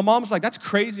mom's like, that's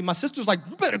crazy. My sister's like,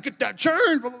 you better get that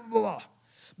changed, blah, blah, blah.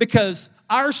 Because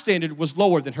our standard was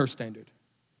lower than her standard.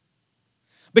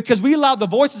 Because we allowed the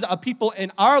voices of people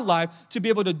in our life to be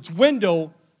able to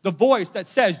dwindle the voice that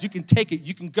says you can take it,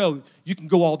 you can go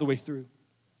all the way through.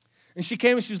 And she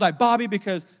came and she was like, Bobby,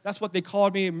 because that's what they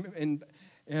called me. And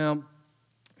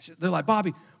they're like,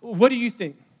 Bobby, what do you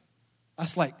think? I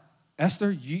was like,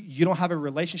 Esther, you don't have a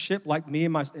relationship like me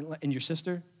and your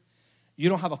sister. You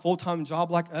don't have a full-time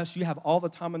job like us. You have all the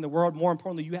time in the world. More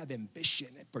importantly, you have ambition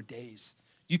for days.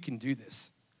 You can do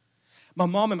this. My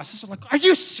mom and my sister were like, are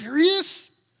you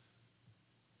serious?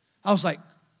 I was like,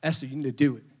 Esther, you need to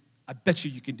do it. I bet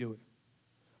you can do it.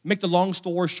 Make the long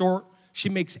story short, she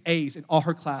makes A's in all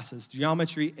her classes,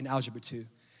 geometry and algebra 2.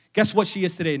 Guess what she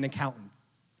is today? An accountant.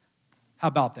 How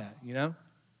about that, you know?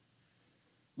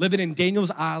 Living in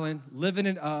Daniels Island, living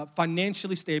in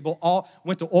financially stable,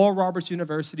 went to Oral Roberts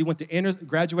University,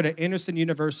 graduated at Anderson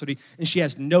University, and she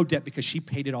has no debt because she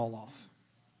paid it all off.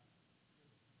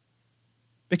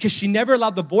 Because she never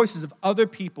allowed the voices of other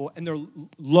people and their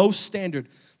low standard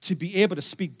to be able to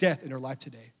speak death in her life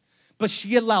today. But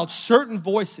she allowed certain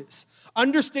voices,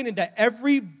 understanding that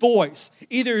every voice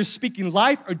either is speaking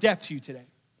life or death to you today.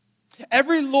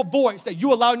 Every little voice that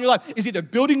you allow in your life is either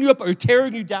building you up or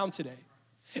tearing you down today.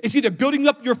 It's either building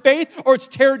up your faith or it's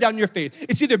tearing down your faith.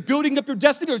 It's either building up your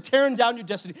destiny or tearing down your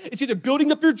destiny. It's either building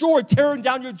up your joy or tearing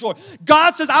down your joy.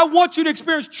 God says, I want you to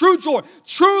experience true joy,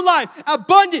 true life,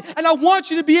 abundant, and I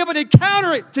want you to be able to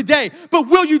encounter it today. But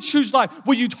will you choose life?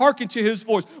 Will you hearken to his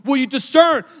voice? Will you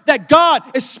discern that God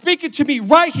is speaking to me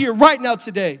right here, right now,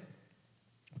 today?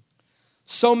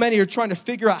 So many are trying to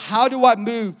figure out, how do I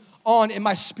move on in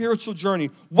my spiritual journey?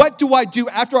 What do I do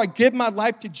after I give my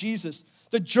life to Jesus?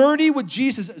 The journey with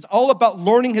Jesus is all about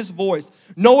learning his voice,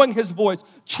 knowing his voice,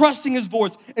 trusting his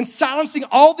voice, and silencing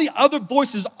all the other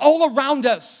voices all around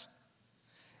us.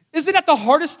 Isn't that the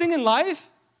hardest thing in life?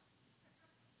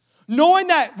 Knowing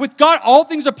that with God, all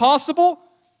things are possible,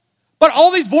 but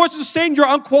all these voices are saying you're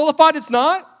unqualified, it's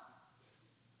not.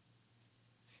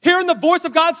 Hearing the voice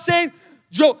of God saying,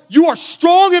 Joe, you are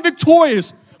strong and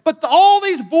victorious, but all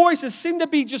these voices seem to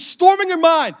be just storming your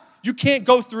mind. You can't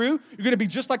go through. You're going to be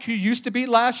just like who you used to be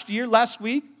last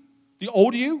week, the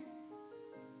old you.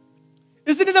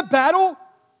 Isn't it a battle?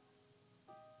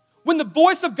 When the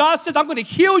voice of God says, I'm going to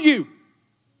heal you.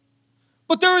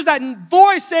 But there is that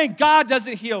voice saying, God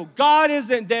doesn't heal. God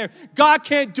isn't there. God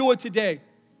can't do it today.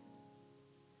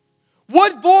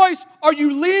 What voice are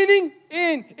you leaning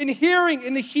in and hearing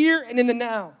in the here and in the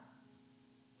now?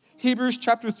 Hebrews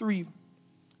chapter 3,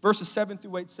 verses 7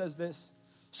 through 8 says this.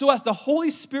 So as the Holy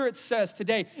Spirit says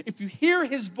today, if you hear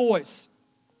his voice,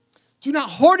 do not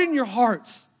harden your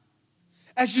hearts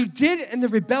as you did in the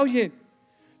rebellion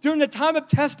during the time of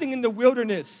testing in the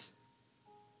wilderness.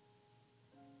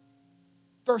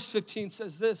 Verse 15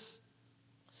 says this,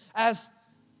 as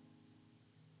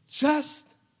just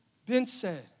been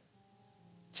said,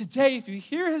 today if you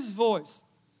hear his voice,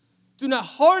 do not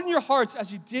harden your hearts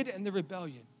as you did in the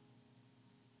rebellion.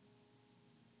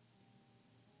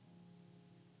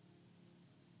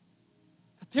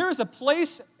 There is a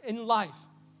place in life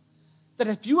that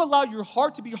if you allow your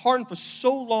heart to be hardened for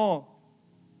so long,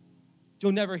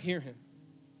 you'll never hear him.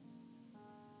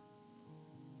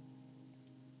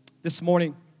 This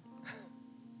morning,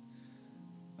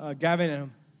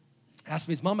 Gavin asked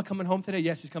me, is Mama coming home today?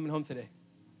 Yes, she's coming home today.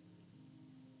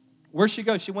 Where'd she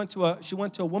go? She went to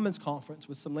a women's conference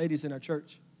with some ladies in our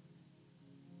church.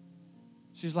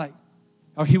 He was like,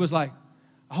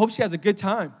 I hope she has a good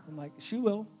time. I'm like, she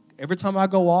will. Every time I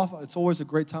go off, it's always a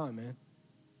great time, man.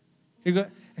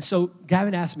 And so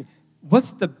Gavin asked me,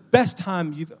 what's the best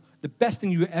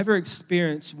thing you ever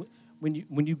experienced when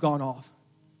you've gone off?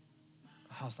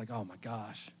 I was like, oh my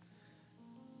gosh,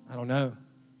 I don't know.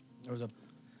 When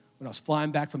I was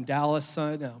flying back from Dallas,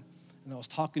 son, and I was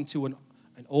talking to an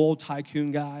old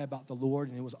tycoon guy about the Lord,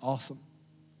 and it was awesome.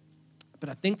 But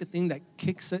I think the thing that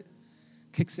kicks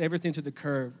everything to the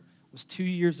curb was 2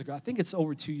 years ago. I think it's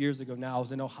over 2 years ago now. I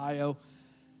was in Ohio.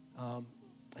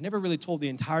 I never really told the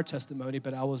entire testimony,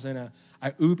 but I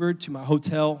Ubered to my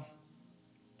hotel.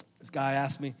 This guy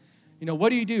asked me, what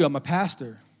do you do? I'm a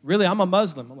pastor. Really, I'm a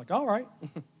Muslim. I'm like, all right.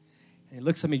 And he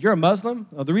looks at me, you're a Muslim?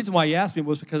 Well, the reason why he asked me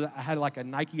was because I had like a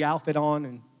Nike outfit on,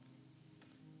 and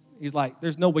he's like,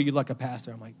 there's no way you look like a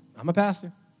pastor. I'm like, I'm a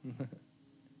pastor.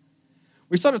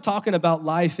 We started talking about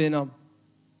life, and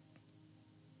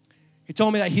he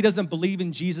told me that he doesn't believe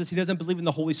in Jesus. He doesn't believe in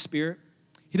the Holy Spirit.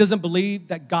 He doesn't believe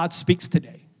that God speaks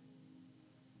today.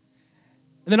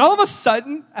 And then all of a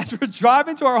sudden, as we're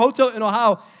driving to our hotel in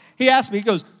Ohio, he asked me, he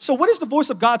goes, so what does the voice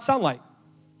of God sound like?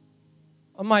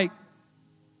 I'm like,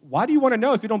 why do you want to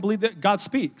know if you don't believe that God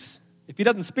speaks? If he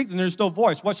doesn't speak, then there's no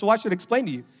voice. So I should explain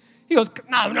to you. He goes,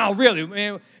 no, really,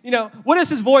 man. What does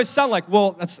his voice sound like?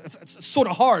 Well, that's sort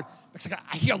of hard. Because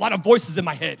I hear a lot of voices in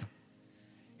my head.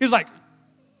 He's like,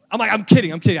 I'm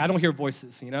kidding. I don't hear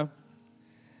voices, And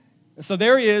so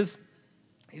there he is.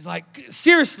 He's like,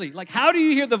 seriously, like, how do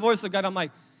you hear the voice of God? I'm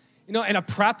like, in a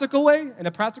practical way,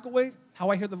 how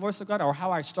I hear the voice of God, or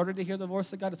how I started to hear the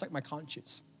voice of God, it's like my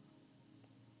conscience.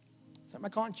 It's like my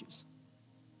conscience.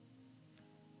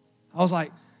 I was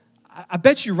like, I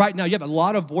bet you right now you have a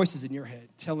lot of voices in your head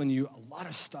telling you a lot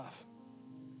of stuff.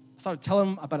 I started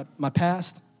telling him about my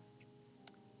past.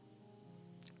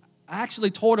 I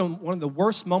actually told him one of the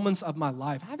worst moments of my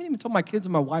life. I haven't even told my kids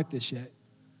and my wife this yet.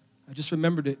 I just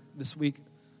remembered it this week,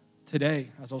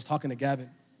 today, as I was talking to Gavin.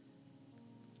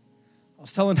 I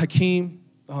was telling Hakeem,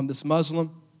 this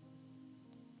Muslim,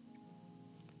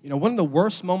 one of the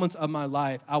worst moments of my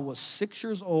life, I was 6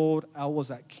 years old. I was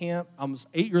at camp. I was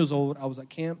 8 years old. I was at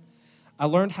camp. I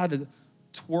learned how to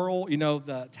twirl,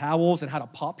 the towels and how to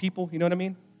pop people, you know what I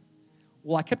mean?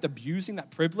 Well, I kept abusing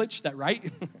that privilege, that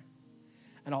right?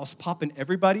 And I was popping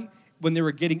everybody when they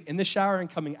were getting in the shower and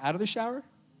coming out of the shower.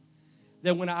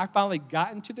 Then when I finally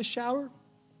got into the shower,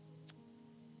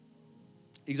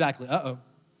 exactly,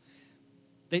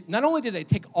 not only did they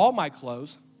take all my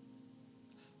clothes,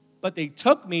 but they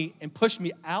took me and pushed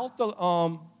me out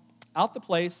the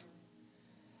place,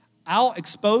 out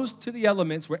exposed to the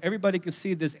elements where everybody could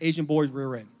see this Asian boy's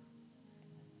rear end.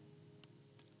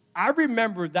 I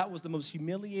remember that was the most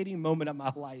humiliating moment of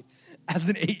my life as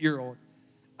an 8-year-old.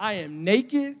 I am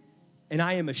naked and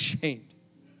I am ashamed.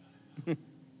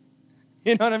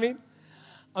 You know what I mean?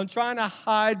 I'm trying to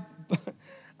hide.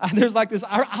 There's like this,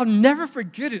 I'll never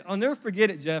forget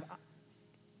it, Jeff.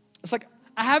 It's like,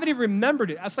 I haven't even remembered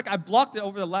it. It's like I blocked it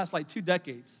over the last 2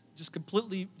 decades. Just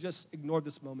completely ignored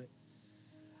this moment.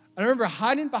 I remember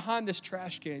hiding behind this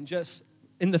trash can, just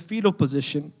in the fetal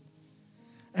position.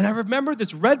 And I remember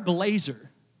this red Blazer,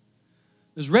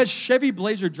 this red Chevy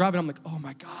Blazer driving. I'm like, oh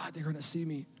my God, they're going to see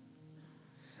me.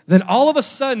 Then all of a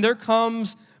sudden, there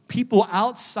comes people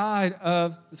outside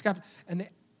of this guy, and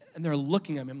they're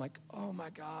looking at me. I'm like, oh my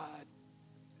God.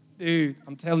 Dude,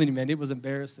 I'm telling you, man, it was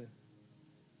embarrassing.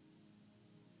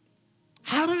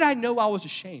 How did I know I was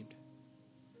ashamed?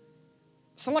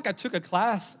 It's not like I took a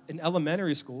class in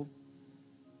elementary school.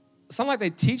 It's not like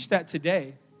they teach that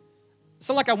today. It's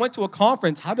not like I went to a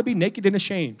conference, how to be naked and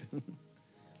ashamed.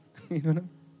 You know what I mean?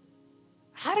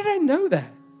 How did I know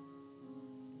that?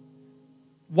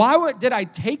 Why did I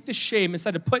take the shame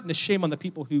instead of putting the shame on the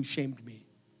people who shamed me?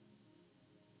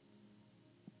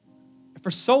 For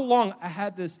so long, I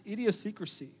had this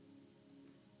idiosyncrasy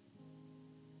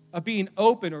of being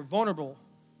open or vulnerable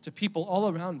to people all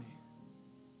around me.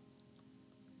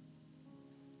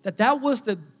 That was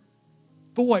the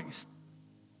voice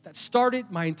that started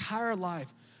my entire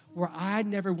life where I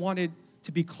never wanted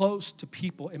to be close to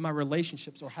people in my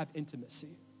relationships or have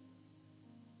intimacy.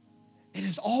 And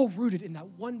it's all rooted in that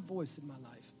one voice in my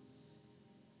life.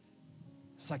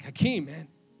 It's like, Hakeem, man,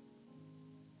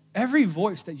 every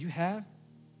voice that you have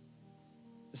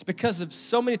is because of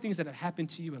so many things that have happened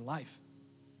to you in life.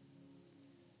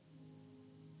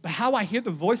 But how I hear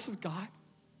the voice of God,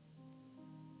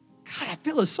 God, I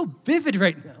feel it's so vivid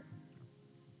right now.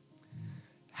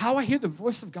 How I hear the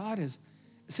voice of God is,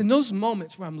 it's in those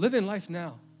moments where I'm living life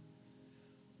now.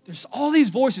 There's all these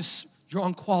voices. You're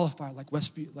unqualified, like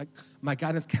Westview, like my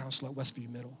guidance counselor at Westview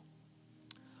Middle.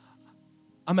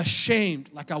 I'm ashamed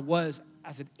like I was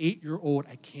as an 8-year-old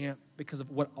at camp because of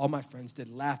what all my friends did,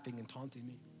 laughing and taunting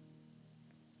me.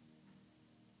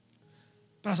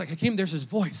 But I was like, Hakeem, there's his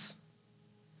voice.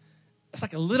 It's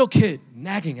like a little kid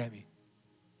nagging at me.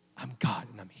 I'm God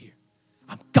and I'm here.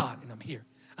 I'm God and I'm here.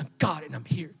 I'm God and I'm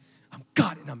here.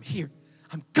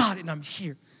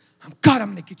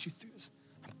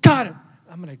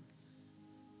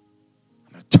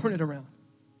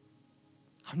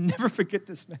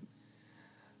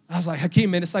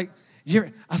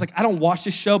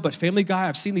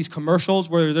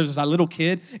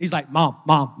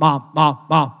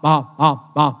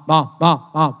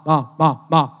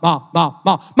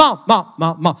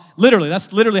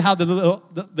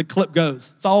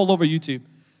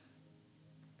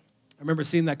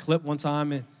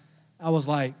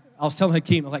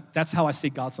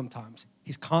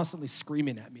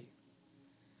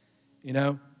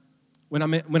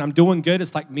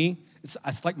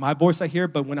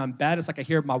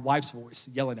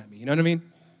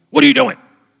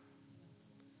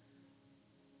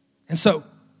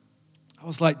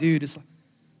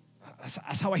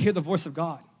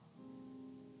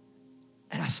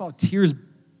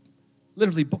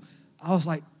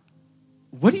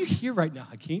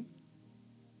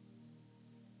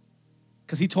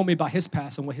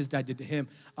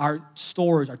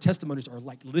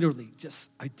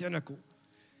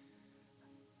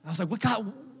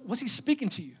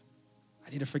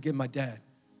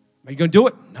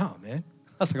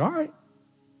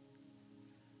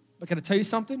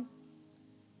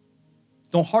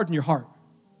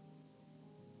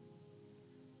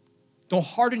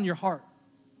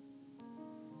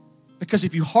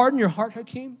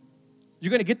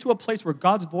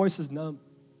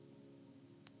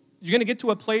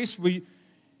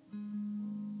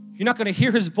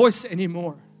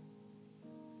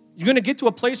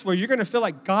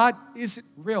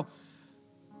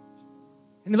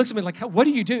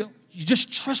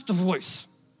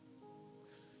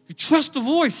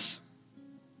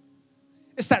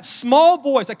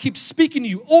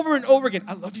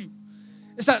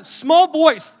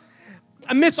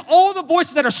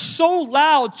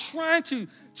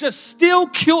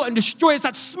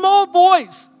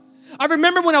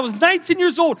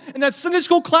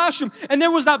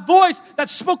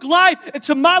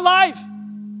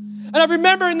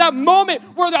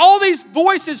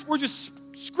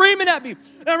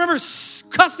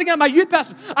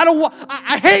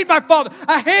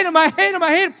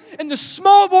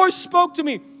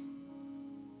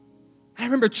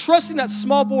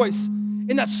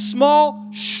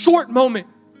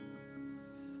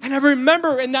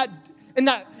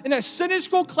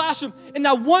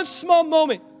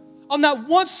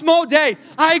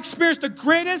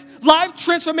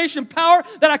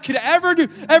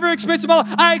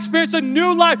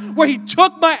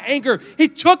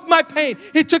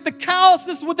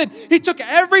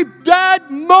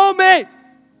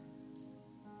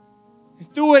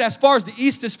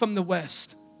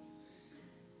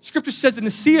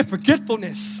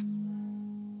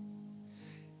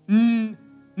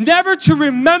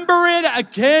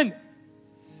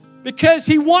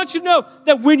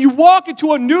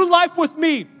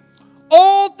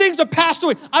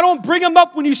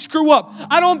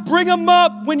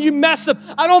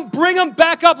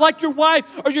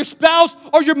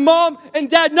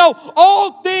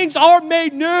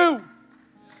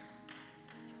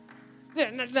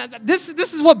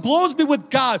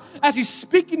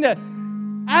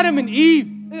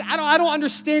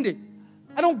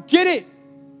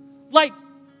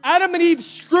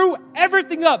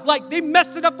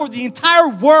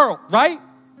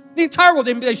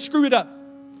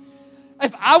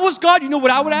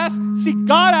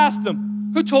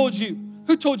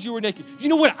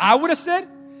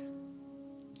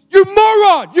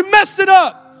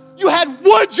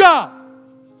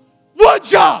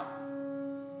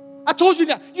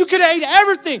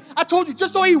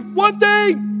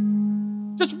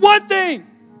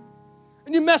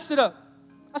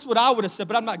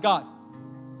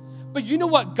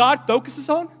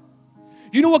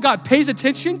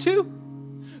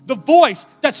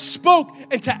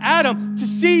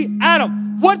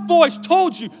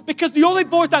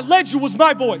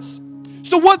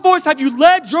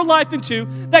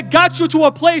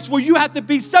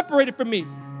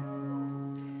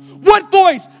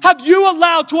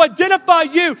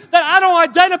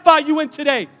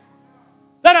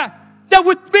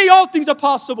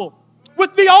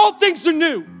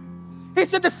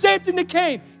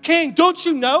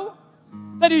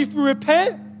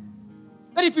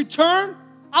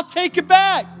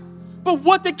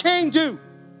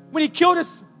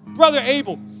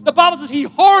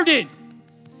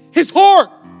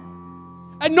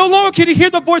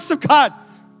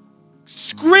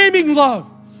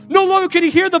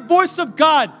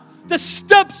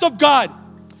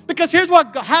 Because here's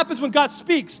what happens when God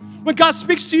speaks. When God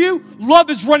speaks to you, love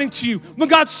is running to you. When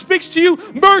God speaks to you,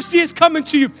 mercy is coming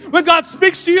to you. When God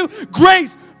speaks to you,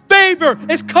 grace, favor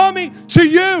is coming to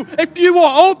you if you will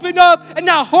open up and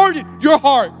not harden your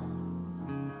heart.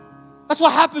 That's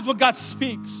what happens when God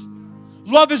speaks.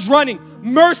 Love is running.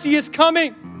 Mercy is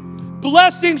coming.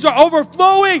 Blessings are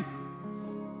overflowing.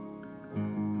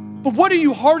 But what are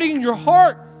you hardening your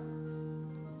heart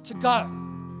to God?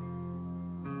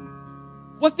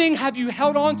 What thing have you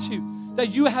held on to that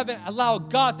you haven't allowed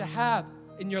God to have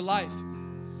in your life?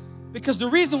 Because the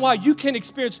reason why you can't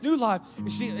experience new life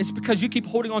is because you keep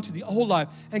holding on to the old life.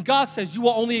 And God says you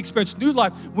will only experience new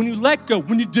life when you let go,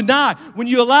 when you deny, when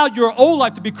you allow your old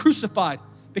life to be crucified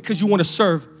because you want to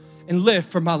serve and live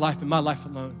for my life and my life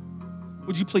alone.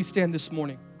 Would you please stand this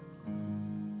morning?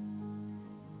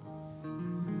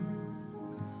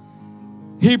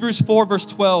 Hebrews 4 verse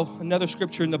 12, another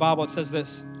scripture in the Bible, it says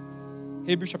this.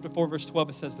 Hebrews chapter 4 verse 12,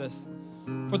 it says this.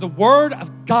 For the word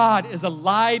of God is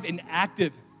alive and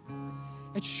active.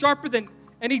 It's sharper than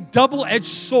any double-edged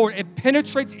sword. It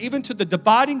penetrates even to the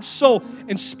dividing soul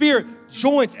and spirit,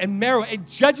 joints and marrow. It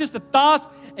judges the thoughts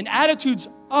and attitudes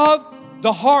of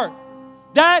the heart.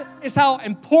 That is how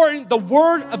important the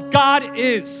word of God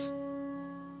is.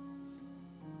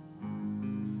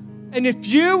 And if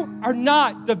you are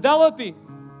not developing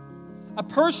a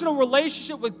personal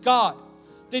relationship with God,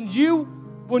 then you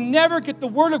will never get the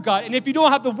word of God. And if you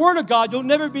don't have the word of God, you'll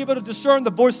never be able to discern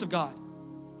the voice of God.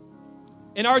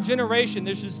 In our generation,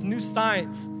 there's this new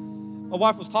science. My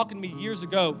wife was talking to me years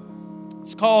ago.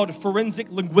 It's called forensic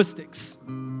linguistics.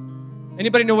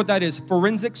 Anybody know what that is?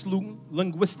 Forensics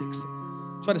linguistics.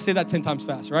 Try to say that 10 times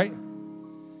fast, right?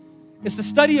 It's the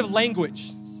study of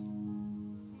language.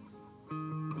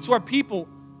 It's where people,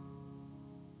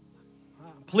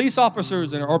 police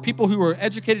officers or people who are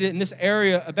educated in this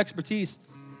area of expertise,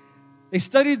 they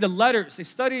study the letters, they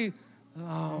study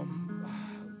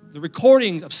the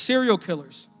recordings of serial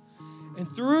killers. And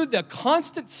through the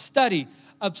constant study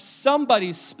of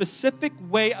somebody's specific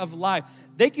way of life,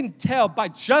 they can tell by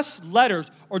just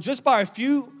letters or just by a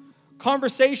few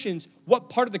conversations what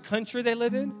part of the country they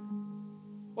live in,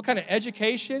 what kind of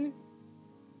education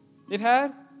they've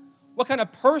had, what kind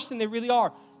of person they really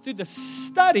are. Through the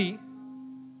study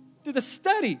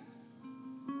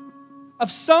of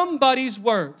somebody's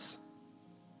words.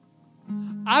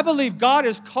 I believe God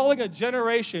is calling a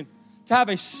generation to have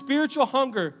a spiritual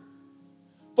hunger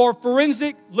for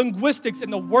forensic linguistics in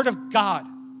the Word of God.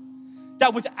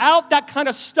 That without that kind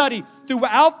of study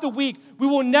throughout the week, we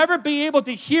will never be able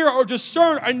to hear or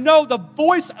discern or know the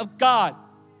voice of God.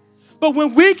 But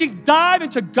when we can dive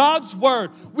into God's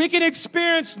word, we can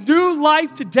experience new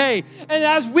life today. And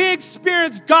as we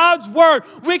experience God's word,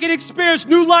 we can experience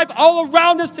new life all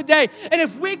around us today. And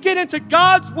if we get into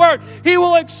God's word, He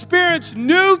will experience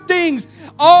new things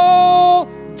all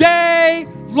day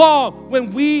long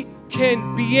when we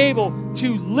can be able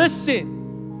to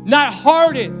listen, not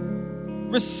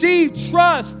harden, receive,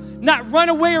 trust, not run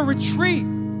away or retreat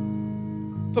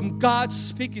from God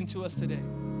speaking to us today.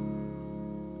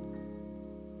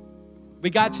 We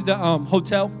got to the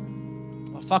hotel.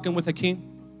 I was talking with Hakeem.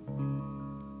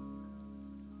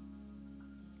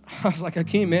 I was like,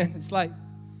 Hakeem, man, it's like,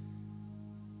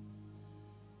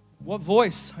 what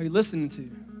voice are you listening to?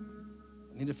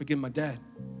 I need to forgive my dad.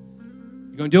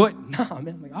 You gonna do it? Nah,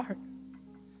 man. I'm like, all right.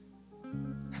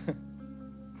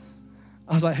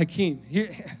 I was like, Hakeem,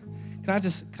 here, can I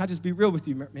just be real with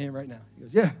you, man, right now? He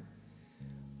goes, yeah.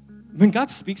 When God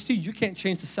speaks to you, you can't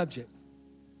change the subject.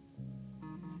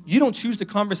 You don't choose the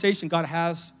conversation God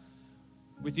has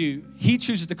with you. He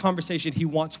chooses the conversation He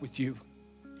wants with you.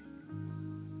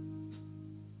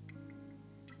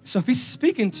 So if He's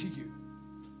speaking to you,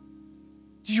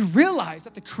 do you realize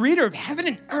that the creator of heaven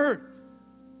and earth,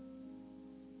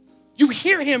 you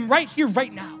hear Him right here,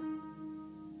 right now?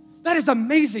 That is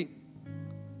amazing.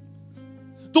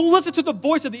 Don't listen to the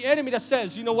voice of the enemy that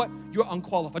says, you know what, you're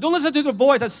unqualified. Don't listen to the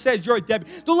voice that says you're a Debbie.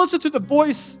 Don't listen to the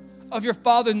voice of your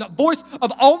Father and the voice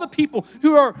of all the people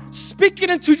who are speaking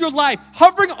into your life,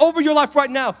 hovering over your life right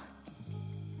now.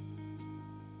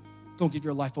 Don't give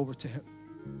your life over to Him.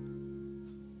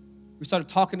 We started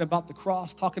talking about the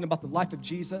cross, talking about the life of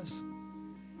Jesus.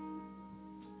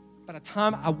 By the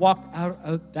time I walked out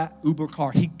of that Uber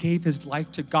car, he gave his life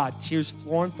to God, tears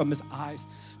flowing from his eyes,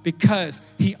 because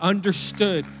he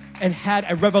understood and had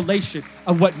a revelation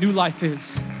of what new life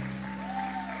is.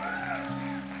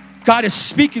 God is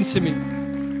speaking to me.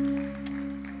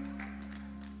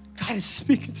 God is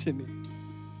speaking to me.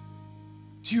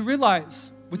 Do you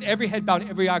realize, with every head bowed and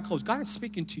every eye closed, God is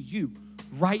speaking to you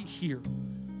right here,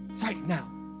 right now.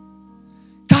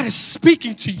 God God is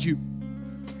speaking to you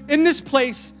in this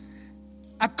place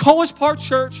at College Park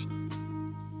Church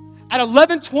at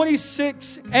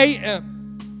 11:26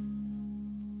 a.m.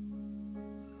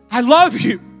 I love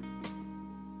you.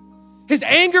 His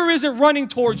anger isn't running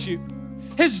towards you.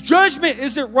 His judgment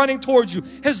isn't running towards you.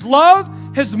 His love,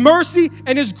 His mercy,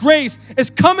 and His grace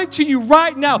is coming to you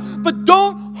right now. But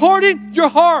don't harden your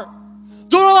heart.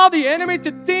 Don't allow the enemy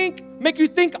to make you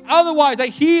think otherwise, that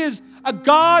He is a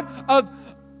God of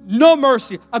no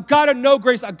mercy, a God of no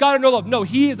grace, a God of no love. No,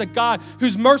 He is a God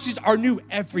whose mercies are new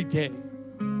every day.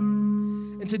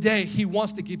 And today, He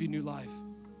wants to give you new life.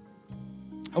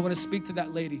 I want to speak to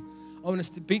that lady. I want to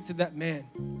speak to that man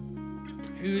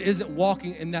who isn't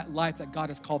walking in that life that God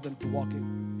has called them to walk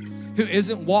in, who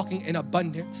isn't walking in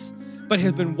abundance, but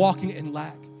has been walking in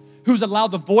lack, who's allowed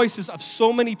the voices of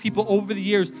so many people over the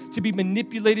years to be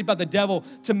manipulated by the devil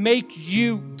to make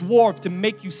you dwarf, to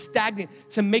make you stagnant,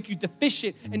 to make you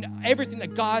deficient in everything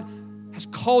that God has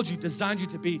called you, designed you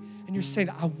to be. And you're saying,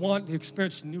 I want to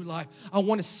experience new life. I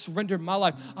want to surrender my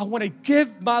life. I want to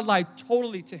give my life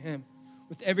totally to Him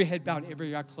with every head bowed and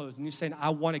every eye closed. And you're saying, I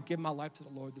want to give my life to the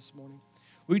Lord this morning.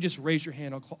 Will you just raise your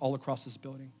hand all across this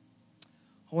building?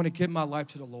 I want to give my life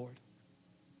to the Lord.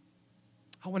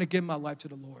 I want to give my life to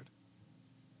the Lord.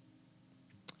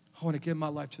 I want to give my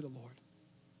life to the Lord.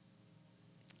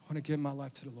 I want to give my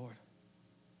life to the Lord.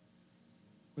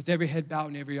 With every head bowed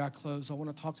and every eye closed, I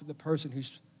want to talk to the person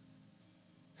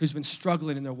who's been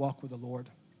struggling in their walk with the Lord.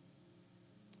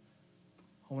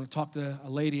 I want to talk to a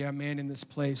lady or a man in this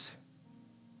place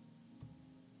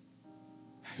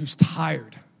who's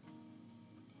tired.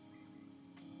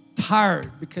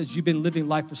 Tired because you've been living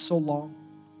life for so long.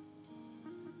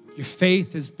 Your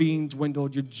faith is being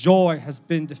dwindled. Your joy has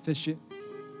been deficient.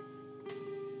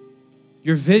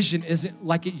 Your vision isn't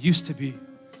like it used to be.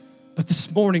 But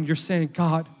this morning you're saying,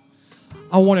 God,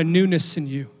 I want a newness in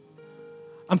you.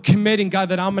 I'm committing, God,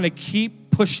 that I'm going to keep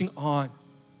pushing on.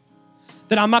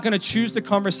 That I'm not going to choose the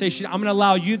conversation. I'm going to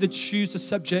allow you to choose the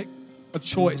subject of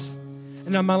choice.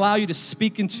 And I'm going to allow you to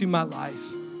speak into my life.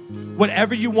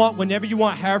 Whatever you want, whenever you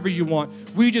want, however you want.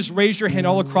 Will you just raise your hand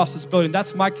all across this building?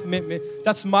 That's my commitment.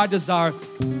 That's my desire.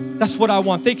 That's what I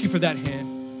want. Thank you for that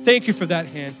hand. Thank you for that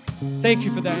hand. Thank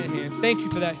you for that hand. Thank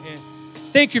you for that hand.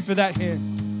 Thank you for that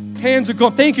hand. Hands are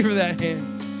going. Thank you for that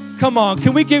hand. Come on.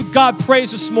 Can we give God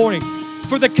praise this morning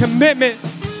for the commitment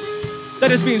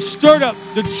that is being stirred up,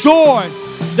 the joy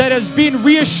that is being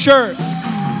reassured,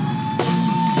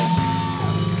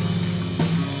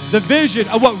 the vision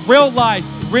of what real life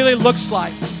really looks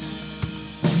like.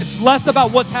 It's less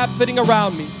about what's happening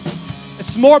around me.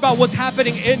 It's more about what's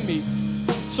happening in me.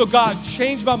 So God,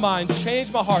 change my mind,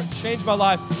 change my heart, change my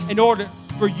life in order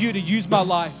for you to use my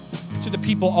life to the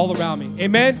people all around me.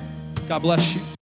 Amen? God bless you.